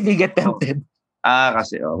 Definitely get tempted.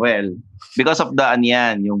 Kasi, because of the,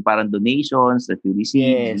 yung parang donations that you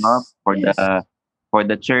receive, for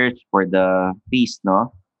the church, for the feast, no?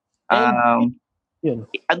 Yun.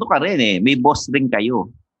 Ano ka rin may boss rin kayo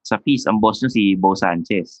sa feast. Ang boss nyo si Bo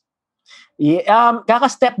Sanchez.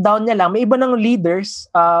 Kaka-step down niya lang. May iba ng leaders,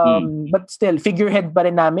 but still, figurehead pa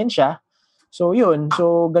rin namin siya. So, yun.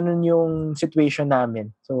 So, ganun yung situation namin.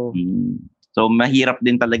 So, mahirap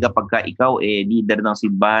din talaga pagka ikaw leader ng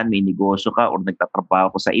simbahan, may negosyo ka or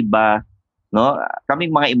nagtatrabaho ko sa iba. No?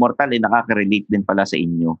 Kaming mga immortal nakaka-relate din pala sa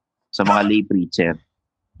inyo, sa mga lay preacher.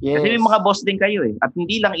 Yes. Kasi may mga boss din kayo eh. At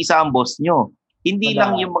hindi lang isa ang boss nyo. Hindi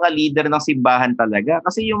lang yung mga leader ng simbahan talaga.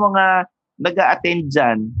 Kasi yung mga nag-a-attend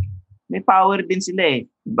dyan, may power din sila eh.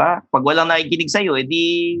 Diba? Pag walang nakikinig sa'yo,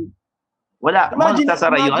 edi wala.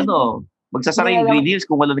 Magsasara yung Green Hills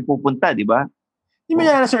kung wala nagpupunta, di ba? Hindi mo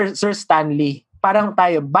yan, Sir Stanley. Parang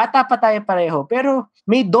tayo, bata pa tayo pareho, pero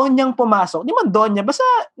may donyang pumasok. Di man donya, basta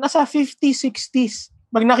nasa 50s, 60s.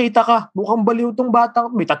 Pag nakita ka, mukhang baliw tong batang,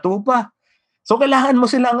 may tattoo pa. So, kailangan mo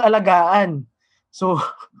silang alagaan. So,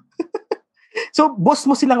 boss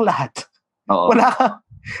mo silang lahat. Oo. Wala ka.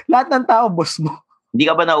 Lahat ng tao, boss mo. Hindi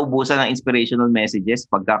ka ba naubusan ng inspirational messages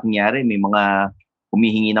pagka kunyari may mga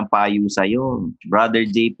humihingi ng payo sa'yo? Brother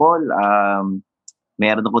J. Paul,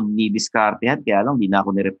 meron ako didiskartehan, kaya lang hindi na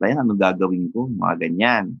ako nireplyan. Anong gagawin ko? Mga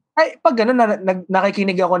ganyan. Ay, pag gano'n,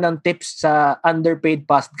 nakikinig ako ng tips sa Underpaid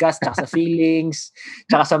Podcast, tsaka sa Feelings,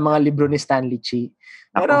 tsaka sa mga libro ni Stanley Chi.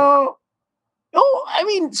 Pero, I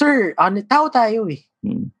mean, sir, tao tayo eh.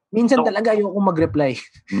 Minsan talaga ayoko mag-reply.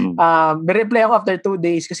 May-reply ako after 2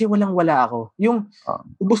 days kasi walang-wala ako. Yung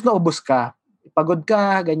ubos na ubos ka, pagod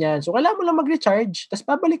ka, ganyan. So, kailangan mo lang mag-recharge, tapos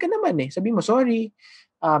pabalik ka naman eh. Sabi mo, sorry,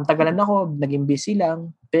 tagalan ako, naging busy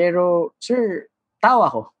lang. Pero, sir, tao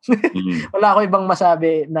ako. Wala ako ibang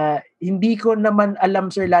masabi na hindi ko naman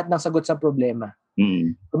alam, sir, lahat ng sagot sa problema.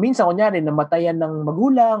 Kung minsan, kunyari, namatayan ng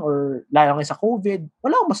magulang or lalo sa COVID,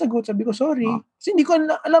 wala akong masagot. Sabi ko, sorry. Kasi hindi ko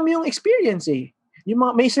alam yung experience eh. Yung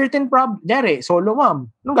mga, may certain problem. Kunyari, solo mom.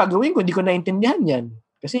 Anong gagawin ko? Hindi ko naintindihan yan.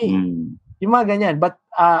 Kasi, yung mga ganyan. But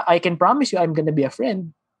I can promise you, I'm gonna be a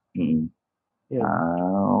friend.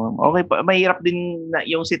 Okay, mahirap din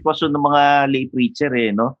yung sitwasyon ng mga lay preacher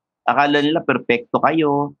eh, no? Akala nila perfecto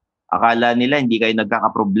kayo, akala nila hindi kayo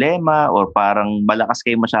nagkakaproblema or parang malakas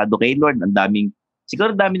kayo masyado kay Lord.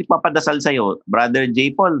 Siguro daming nagpapadasal sa'yo. Brother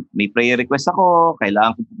J. Paul, may prayer request ako,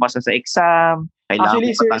 kailangan ko pumasa sa exam.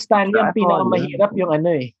 Actually, Sir Stanley, ang pinakamahirap yung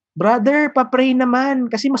Brother, pa-pray naman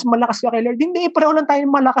kasi mas malakas ka kay Lord. Hindi, pareho lang tayo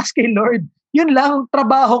malakas kay Lord. Yun lang,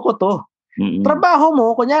 trabaho ko to. Trabaho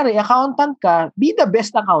mo, kunyari, accountant ka, be the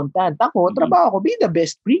best accountant. Ako, trabaho ko, be the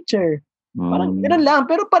best preacher. Parang gano'n lang.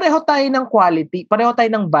 Pero pareho tayo ng quality, pareho tayo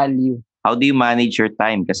ng value. How do you manage your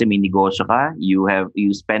time? Kasi may negosyo ka, you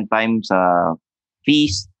spend time sa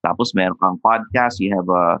feast, tapos meron kang podcast, you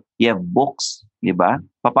have books, di ba?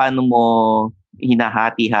 Paano mo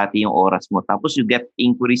hinahati-hati yung oras mo? Tapos you get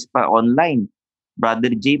inquiries pa online.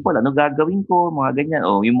 Brother J. Paul, ano gagawin ko? Mga ganyan.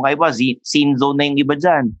 Yung mga iba, scene zone na yung iba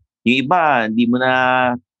dyan. Yung iba, hindi mo na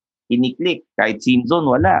iniklik. Kahit scene zone,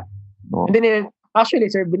 wala.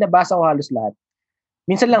 Actually, sir, binabasa ko halos lahat.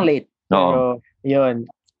 Minsan lang late. Pero, yun.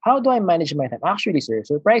 How do I manage my time? Actually, sir,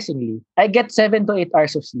 surprisingly, I get 7 to 8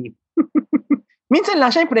 hours of sleep. Minsan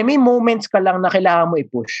lang, syempre, may moments ka lang na kailangan mo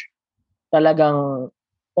i-push. Talagang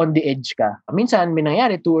on the edge ka. Minsan, may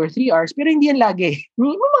nangyari 2 or 3 hours, pero hindi yan lagi.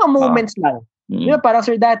 May mga moments lang. Di ba, parang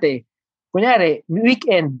sir dati, kunyari,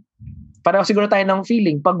 weekend, parang siguro tayo ng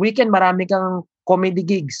feeling, pag weekend, marami kang comedy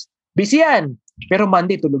gigs. Busy yan. Pero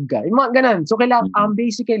Monday, tulog ka. Yung mga ganun. So, kailangan,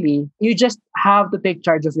 basically, you just have to take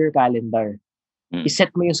charge of your calendar.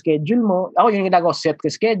 I-set mo yung schedule mo. Ako, yung ginagawa, set ko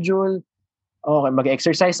schedule. Okay,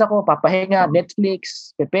 mag-exercise ako, papahinga,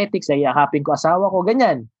 Netflix, Pepetix, yakapin ko asawa ko,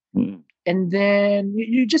 ganyan. And then,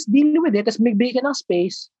 you just deal with it, tapos magbigay ka ng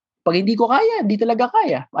space. Pag hindi ko kaya, hindi talaga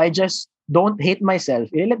kaya. I just don't hate myself.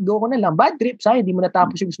 I-let go ko na lang. Bad trip, sayang, hindi mo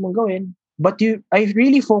natapos yung gusto mong gawin. But I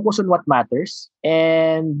really focus on what matters,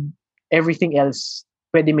 and everything else,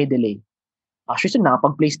 pwede may delay. Actually,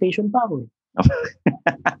 nakapag-PlayStation pa ako.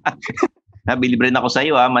 Nabilib rin ako sa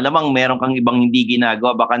iyo, malamang meron kang ibang hindi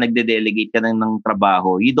ginagawa, baka nagde-delegate ka ng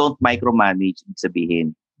trabaho. You don't micromanage, ibig sabihin.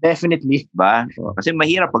 Definitely. Ba? Kasi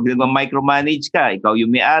mahirap pag nag-micromanage ka, ikaw yung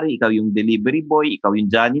may-ari, ikaw yung delivery boy, ikaw yung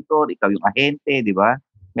janitor, ikaw yung ahente, di ba?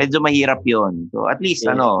 Medyo mahirap 'yon. So at least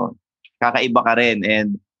kakaiba ka rin,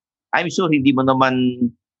 and I'm sure hindi mo naman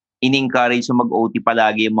in-encourage na mag-OT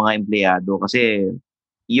palagi yung mga empleyado kasi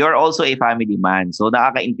you're also a family man. So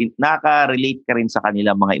nakaka-relate ka rin sa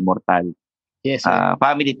kanila mga immortal. Yes,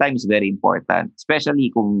 family time is very important. Especially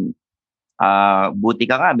kung buti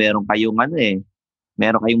ka nga, meron kayong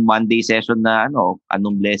Monday session na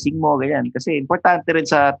anong blessing mo, ganyan. Kasi importante rin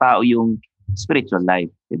sa tao yung spiritual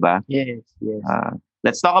life, di ba? Yes.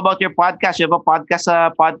 Let's talk about your podcast. You have a podcast sa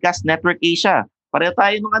Podcast Network Asia. Pareho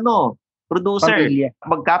tayo ng producer. Pamilya.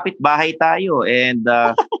 Magkapit bahay tayo. And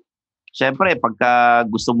syempre, pagka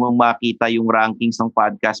gusto mong makita yung rankings ng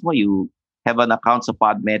podcast mo, you have an account sa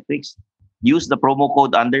Podmetrics. Use the promo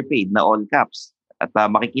code underpaid na all caps. At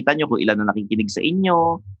makikita nyo kung ilan na nakikinig sa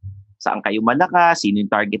inyo, saan kayo malakas, sino yung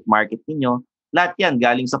target market niyo. Lahat yan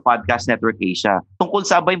galing sa Podcast Network Asia. Tungkol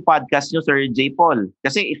sa ba yung podcast nyo, Sir J. Paul?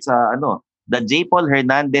 Kasi it's the J. Paul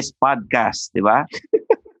Hernandez Podcast, di ba?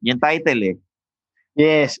 Yung title eh.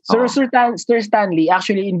 Yes. Sir Stanley,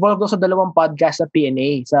 actually involved ako sa 2 podcast sa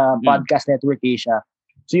PNA, sa Podcast Network Asia.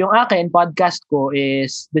 So yung akin, podcast ko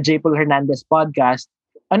is the J. Paul Hernandez Podcast.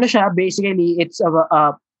 Ano siya? Basically, it's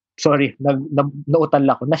sorry, nautal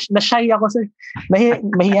ako. Na-shy ako, sir.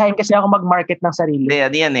 Mahihayin kasi ako mag-market ng sarili.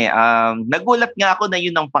 Hindi, yan eh. Nagulat nga ako na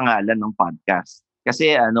yun ang pangalan ng podcast.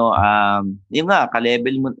 Kasi yung nga,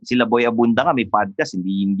 ka-level mo, sila Boy Abunda nga may podcast.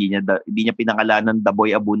 Hindi niya pinangalanan The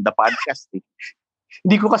Boy Abunda Podcast. Eh.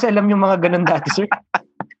 Hindi ko kasi alam yung mga ganun dati, sir.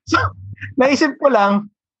 So, naisip ko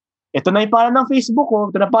lang, ito na yung pangalan ng Facebook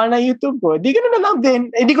ko, ito na pangalan ng YouTube ko. Hindi ko na lang din.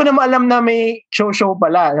 Hindi ko na maalam na may show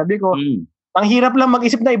pala. Sabi ko, ang hirap lang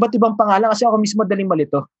mag-isip na iba't ibang pangalan kasi ako mismo daling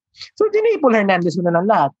malito. So, J. Paul Hernandez mo na lang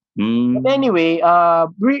lahat. But anyway,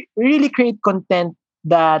 we really create content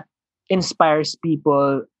that inspires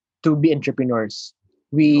people to be entrepreneurs.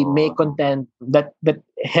 We make content that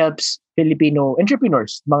helps Filipino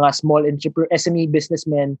entrepreneurs, mga small SME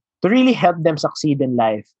businessmen, to really help them succeed in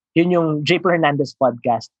life. Yun yung J. Paul Hernandez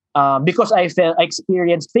Podcast. Because I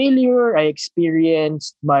experienced failure, I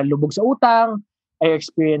experienced malubog sa utang, I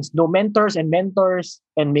experienced no mentors, and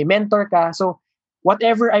may mentor ka. So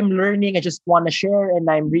whatever I'm learning, I just want to share,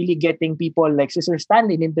 and I'm really getting people like Sister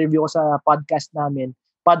Stanley, in-interview ko sa podcast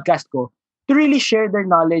ko, to really share their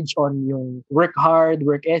knowledge on yung work hard,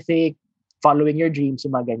 work ethic, following your dreams,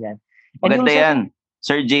 yung mga ganyan. Maganda yan,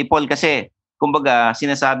 Sir J. Paul, kasi kumbaga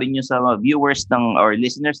sinasabi nyo sa mga viewers or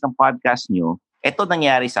listeners ng podcast nyo, eto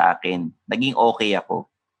nangyari sa akin, naging okay ako.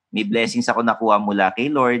 May blessings ako nakuha mula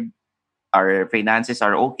kay Lord, our finances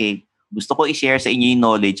are okay. Gusto ko i-share sa inyo yung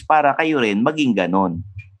knowledge para kayo rin maging ganon.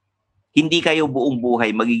 Hindi kayo buong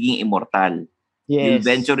buhay magiging immortal. Yes. You'll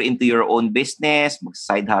venture into your own business,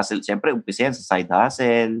 mag-side hustle. Siyempre, umpisa yan sa side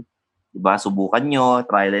hustle. Diba? Subukan nyo,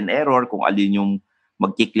 trial and error, kung alin yung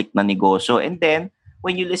mag-click na negosyo. And then,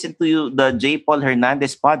 when you listen to the J. Paul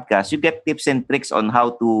Hernandez Podcast, you get tips and tricks on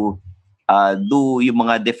how to do yung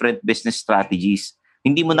mga different business strategies.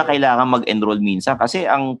 Hindi mo na kailangan mag-enroll minsan kasi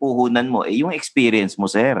ang puhunan mo yung experience mo,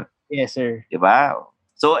 sir. Yes, sir. Diba?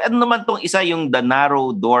 So, ano naman tong isa yung The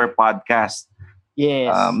Narrow Door Podcast? Yes.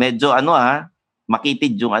 Medyo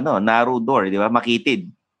makitid yung narrow door, di ba? Makitid.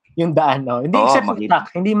 Yung daan, no? Hindi except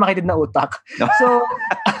utak. Hindi makitid na utak. So,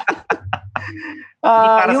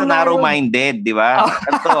 para sa narrow-minded, di ba?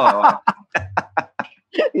 Ito.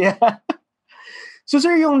 Yeah. So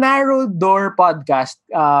sir, yung Narrow Door Podcast,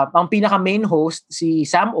 ang pinaka-main host si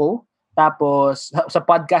Sam O, tapos sa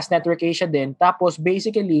Podcast Network Asia din. Tapos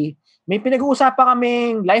basically, may pinag-uusapan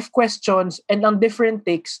kaming life questions and ang different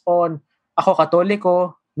takes on ako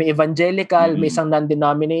Katoliko, may evangelical, may isang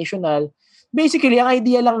non-denominational. Basically, ang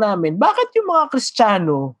idea lang namin, bakit yung mga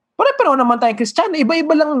Kristiyano, pare-pareho naman tayong Kristiyano,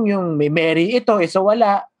 iba-iba lang yung may Mary ito, isa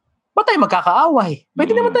wala. Ba't tayo magkakaaway?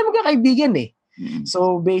 Pwede naman tayo magkakaibigan eh.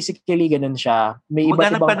 So basically, ganun siya. May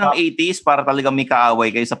iba't maghanap ka ng 80s para talagang may kaaway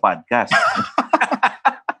kayo sa podcast.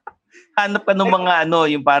 Hanap ka ng mga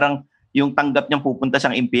yung parang yung tanggap niyang pupunta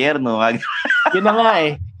siyang impyerno. Yun na nga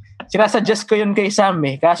eh. Sinasuggest ko yun kay Sam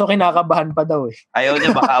eh. Kaso kinakabahan pa daw eh. Ayaw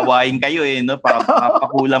niya baka awayin kayo eh. No?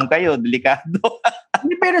 Papakulam kayo. Delikado.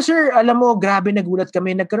 Pero sir, alam mo, grabe nagulat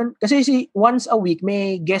kami. Kasi once a week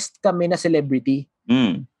may guest kami na celebrity.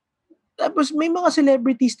 Tapos may mga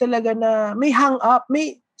celebrities talaga na may hang up,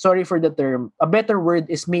 sorry for the term, a better word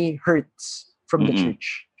is may hurts from the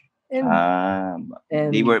church. And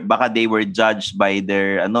they were judged by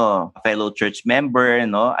their fellow church member,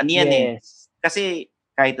 no? Ano yan eh? Kasi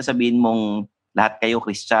kahit sabihin mong lahat kayo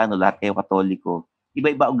Kristiyano, lahat kayo Katoliko,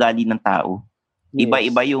 iba-iba ugali ng tao. Yes.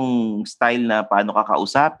 Iba-iba yung style na paano ka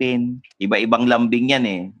kausapin, iba-ibang lambing yan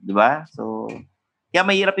eh, di ba? So kaya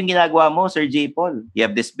mahirap yung ginagawa mo, Sir J. Paul. You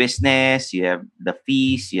have this business, you have the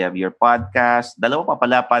fees, you have your podcast. Dalawa pa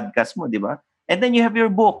pala podcast mo, di ba? And then you have your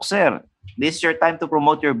book, sir. This is your time to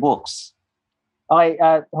promote your books. Okay,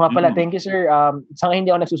 thank you, sir. Sa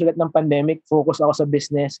hindi ako nagsusulat ng pandemic, focus ako sa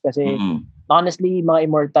business kasi honestly, mga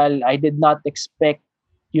immortal, I did not expect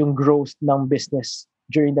yung growth ng business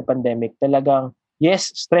during the pandemic. Talagang, yes,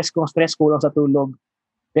 stress kulang sa tulog.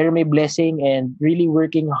 Pero may blessing and really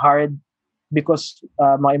working hard because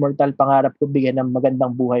mga immortal, pangarap ko bigyan ng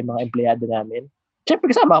magandang buhay mga empleyado namin.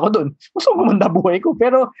 Siyempre kasama ako dun. Gusto ko gumanda buhay ko.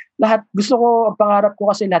 Pero ang pangarap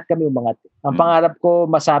ko kasi lahat kami umangat. Ang pangarap ko,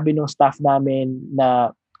 masabi ng staff namin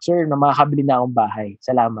na, sir, na makakabili na akong bahay.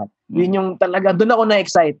 Salamat. Yun yung talaga, doon ako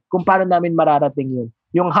na-excite kung paano namin mararating yun.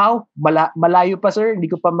 Yung how, malayo pa sir,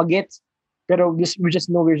 hindi ko pa mag-gets. Pero we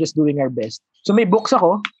just know we're just doing our best. So may books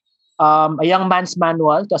ako, A Young Man's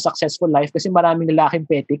Manual to a Successful Life kasi maraming lalaking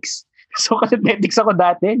petics. So kasi petics ako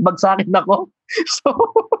dati, bagsakin ako. So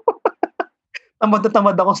tamad na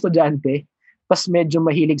tamad ako estudyante. Tapos medyo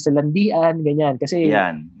mahilig sa landian, ganyan. Kasi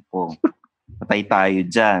yan. Oh. Patay tayo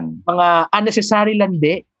dyan. Mga unnecessary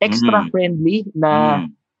landi, extra friendly na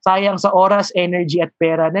sayang sa oras, energy at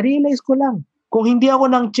pera. Na-realize ko lang, kung hindi ako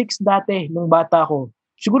ng chicks dati, nung bata ko,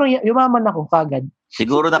 siguro yumaman ako kagad.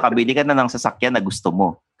 Siguro nakabili ka na ng sasakyan na gusto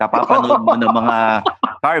mo. Kapapanood mo ng mga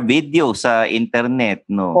car video sa internet,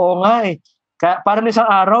 no? Oo nga eh. Parang isang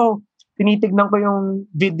araw, tinitignan ko yung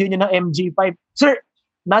video niya ng MG5. Sir,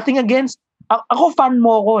 nothing against. Ako fan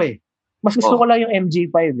mo ko eh. Mas gusto ko lang yung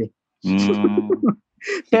MG5 eh.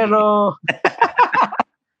 Pero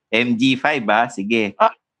MG5 ba? Sige.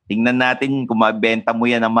 Tingnan natin kung mabenta mo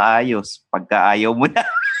yan na maayos. Pagka ayaw mo na.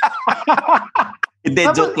 Hindi,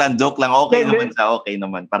 joke lang. Okay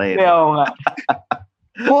naman. Pareho. Oo nga.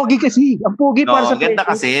 Pogi kasi. Ang pogi para sa maganda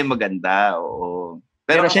kasi. Maganda. Oo.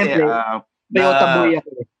 Pero syempre,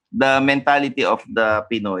 the mentality of the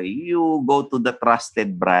Pinoy, you go to the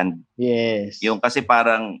trusted brand. Yes. Yung kasi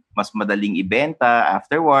parang mas madaling ibenta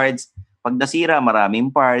afterwards. Pag nasira,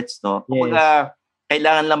 maraming parts, no? Kumbaga,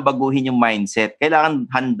 kailangan lang baguhin yung mindset.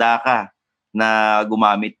 Kailangan handa ka na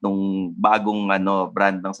gumamit ng bagong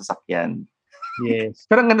brand ng sasakyan. Yes.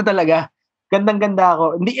 Pero ganda talaga. Gandang-ganda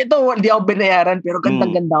ako. Hindi ako binayaran, pero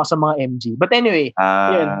gandang-ganda ako sa mga MG. But anyway,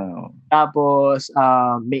 yun. Tapos,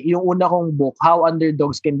 yung una kong book, How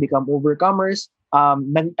Underdogs Can Become Overcomers.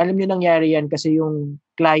 Alam nyo nangyari yan kasi yung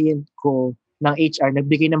client ko ng HR,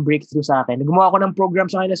 nagbigay ng breakthrough sa akin. Gumawa ako ng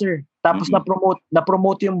program sa kanila, sir. Tapos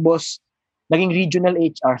na-promote yung boss, naging regional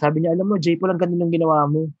HR. Sabi niya, alam mo, Jay, lang ganun ang ginawa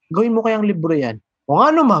mo. Gawin mo kayang libro yan. O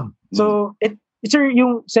nga no, ma'am. So, sir,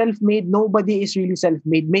 yung self-made, nobody is really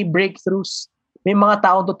self-made. May breakthroughs. May mga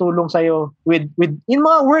taong tutulong sa'yo with in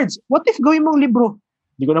mga words. What if gawin mong libro?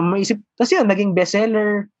 Hindi ko naman maisip. Kasi yun, naging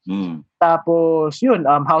bestseller. Tapos, yun,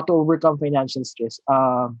 How to Overcome Financial Stress.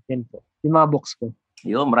 Yun po. Yung mga books ko.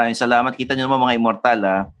 Yun, maraming salamat. Kita nyo naman mga immortal,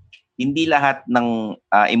 Hindi lahat ng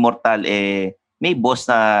immortal, may boss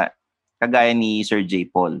na kagaya ni Sir J.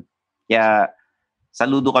 Paul. Kaya,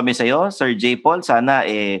 saludo kami sa'yo, Sir J. Paul. Sana,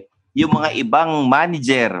 yung mga ibang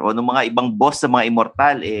manager o ng mga ibang boss sa mga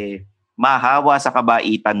immortal, mahawa sa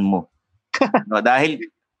kabaitan mo. No, dahil,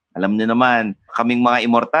 alam niyo naman, kaming mga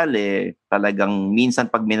immortal, talagang minsan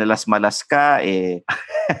pag minalas-malas ka,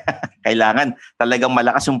 kailangan talagang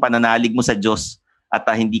malakas yung pananalig mo sa Diyos. At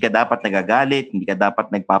hindi ka dapat nagagalit, hindi ka dapat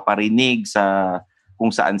nagpaparinig sa kung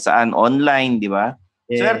saan-saan online, di ba?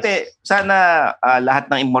 Yes. Swerte, sana lahat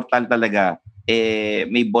ng immortal talaga,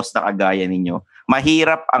 may boss na kagaya ninyo.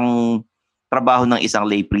 Mahirap ang trabaho ng isang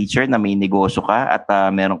lay preacher na may negosyo ka at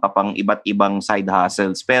meron ka pang iba't ibang side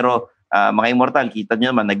hustles. Pero mga immortal, kita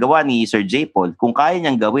nyo naman, nagawa ni Sir J. Paul. Kung kaya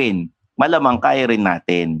niyang gawin, malamang kaya rin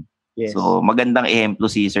natin. Yes. So magandang ehemplo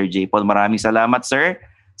si Sir J. Paul. Maraming salamat, sir.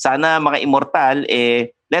 Sana mga immortal,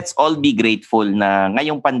 let's all be grateful na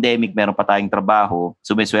ngayong pandemic meron pa tayong trabaho,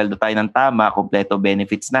 sumisweldo tayo ng tama, kompleto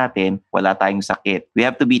benefits natin, wala tayong sakit. We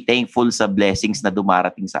have to be thankful sa blessings na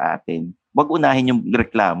dumarating sa atin. Wag unahin yung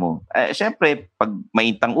reklamo. Siyempre, pag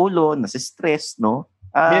maintang ulo, nasi-stress, no?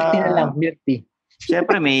 Milty na lang, milty.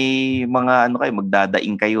 Siyempre, may mga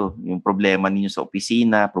magdadaing kayo. Yung problema ninyo sa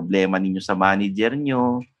opisina, problema ninyo sa manager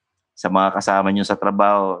nyo, sa mga kasama nyo sa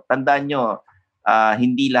trabaho. Tandaan nyo,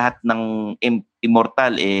 hindi lahat ng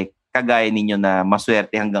immortal, kagaya ninyo na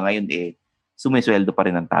maswerte hanggang ngayon, sumisweldo pa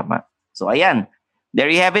rin ng tama. So, ayan. There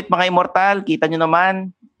you have it, mga immortal. Kita nyo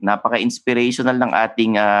naman, napaka-inspirational ng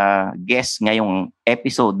ating guest ngayong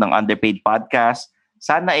episode ng Underpaid Podcast.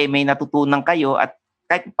 Sana may natutunan kayo at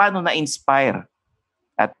kahit paano na-inspire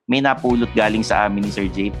at may napulot galing sa amin ni Sir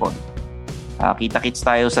J. Paul. Kita-kits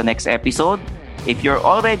tayo sa next episode. If you're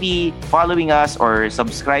already following us or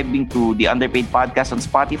subscribing to the Underpaid Podcast on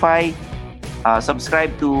Spotify, subscribe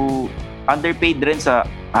to Underpaid rin sa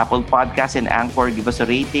Apple Podcasts and Anchor. Give us a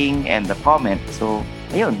rating and a comment. So,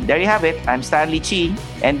 ayun, there you have it. I'm Stanley Chi,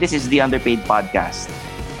 and this is the Underpaid Podcast.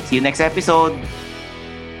 See you next episode.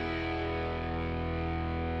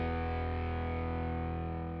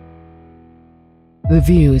 The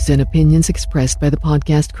views and opinions expressed by the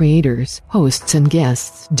podcast creators, hosts, and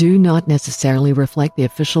guests do not necessarily reflect the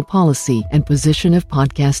official policy and position of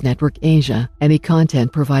Podcast Network Asia. Any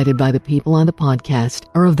content provided by the people on the podcast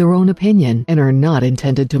are of their own opinion and are not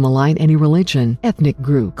intended to malign any religion, ethnic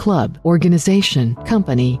group, club, organization,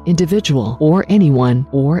 company, individual, or anyone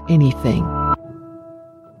or anything.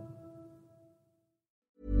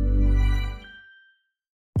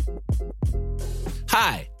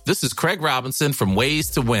 Hi, This is Craig Robinson from Ways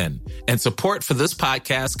to Win, and support for this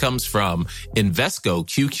podcast comes from Invesco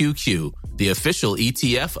QQQ, the official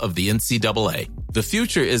ETF of the NCAA. The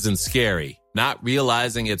future isn't scary. Not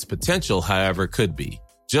realizing its potential, however, could be.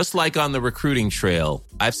 Just like on the recruiting trail,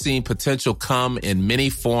 I've seen potential come in many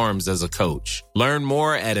forms as a coach. Learn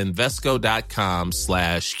more at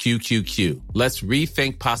Invesco.com/QQQ. Let's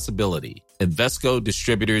rethink possibility. Invesco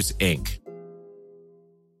Distributors, Inc.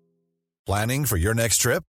 Planning for your next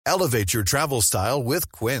trip? Elevate your travel style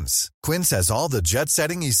with Quince. Quince has all the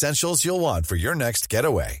jet-setting essentials you'll want for your next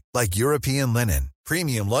getaway, like European linen,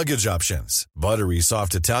 premium luggage options, buttery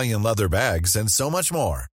soft Italian leather bags, and so much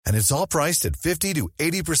more. And it's all priced at 50 to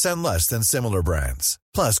 80% less than similar brands.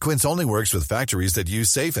 Plus, Quince only works with factories that use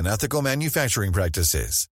safe and ethical manufacturing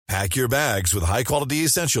practices. Pack your bags with high-quality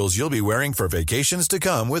essentials you'll be wearing for vacations to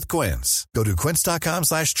come with Quince. Go to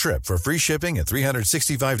quince.com/trip for free shipping and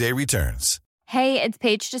 365-day returns. Hey, it's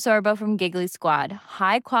Paige DeSorbo from Giggly Squad.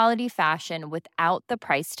 High quality fashion without the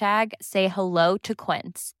price tag. Say hello to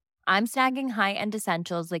Quince. I'm snagging high-end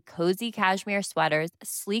essentials like cozy cashmere sweaters,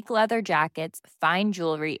 sleek leather jackets, fine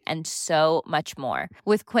jewelry, and so much more.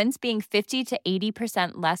 With Quince being 50 to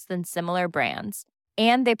 80% less than similar brands.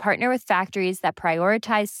 And they partner with factories that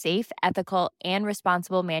prioritize safe, ethical, and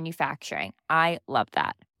responsible manufacturing. I love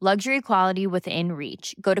that. Luxury quality within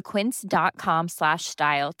reach. Go to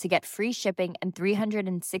quince.com/style to get free shipping and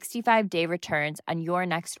 365-day returns on your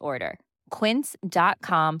next order.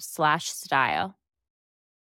 Quince.com/style.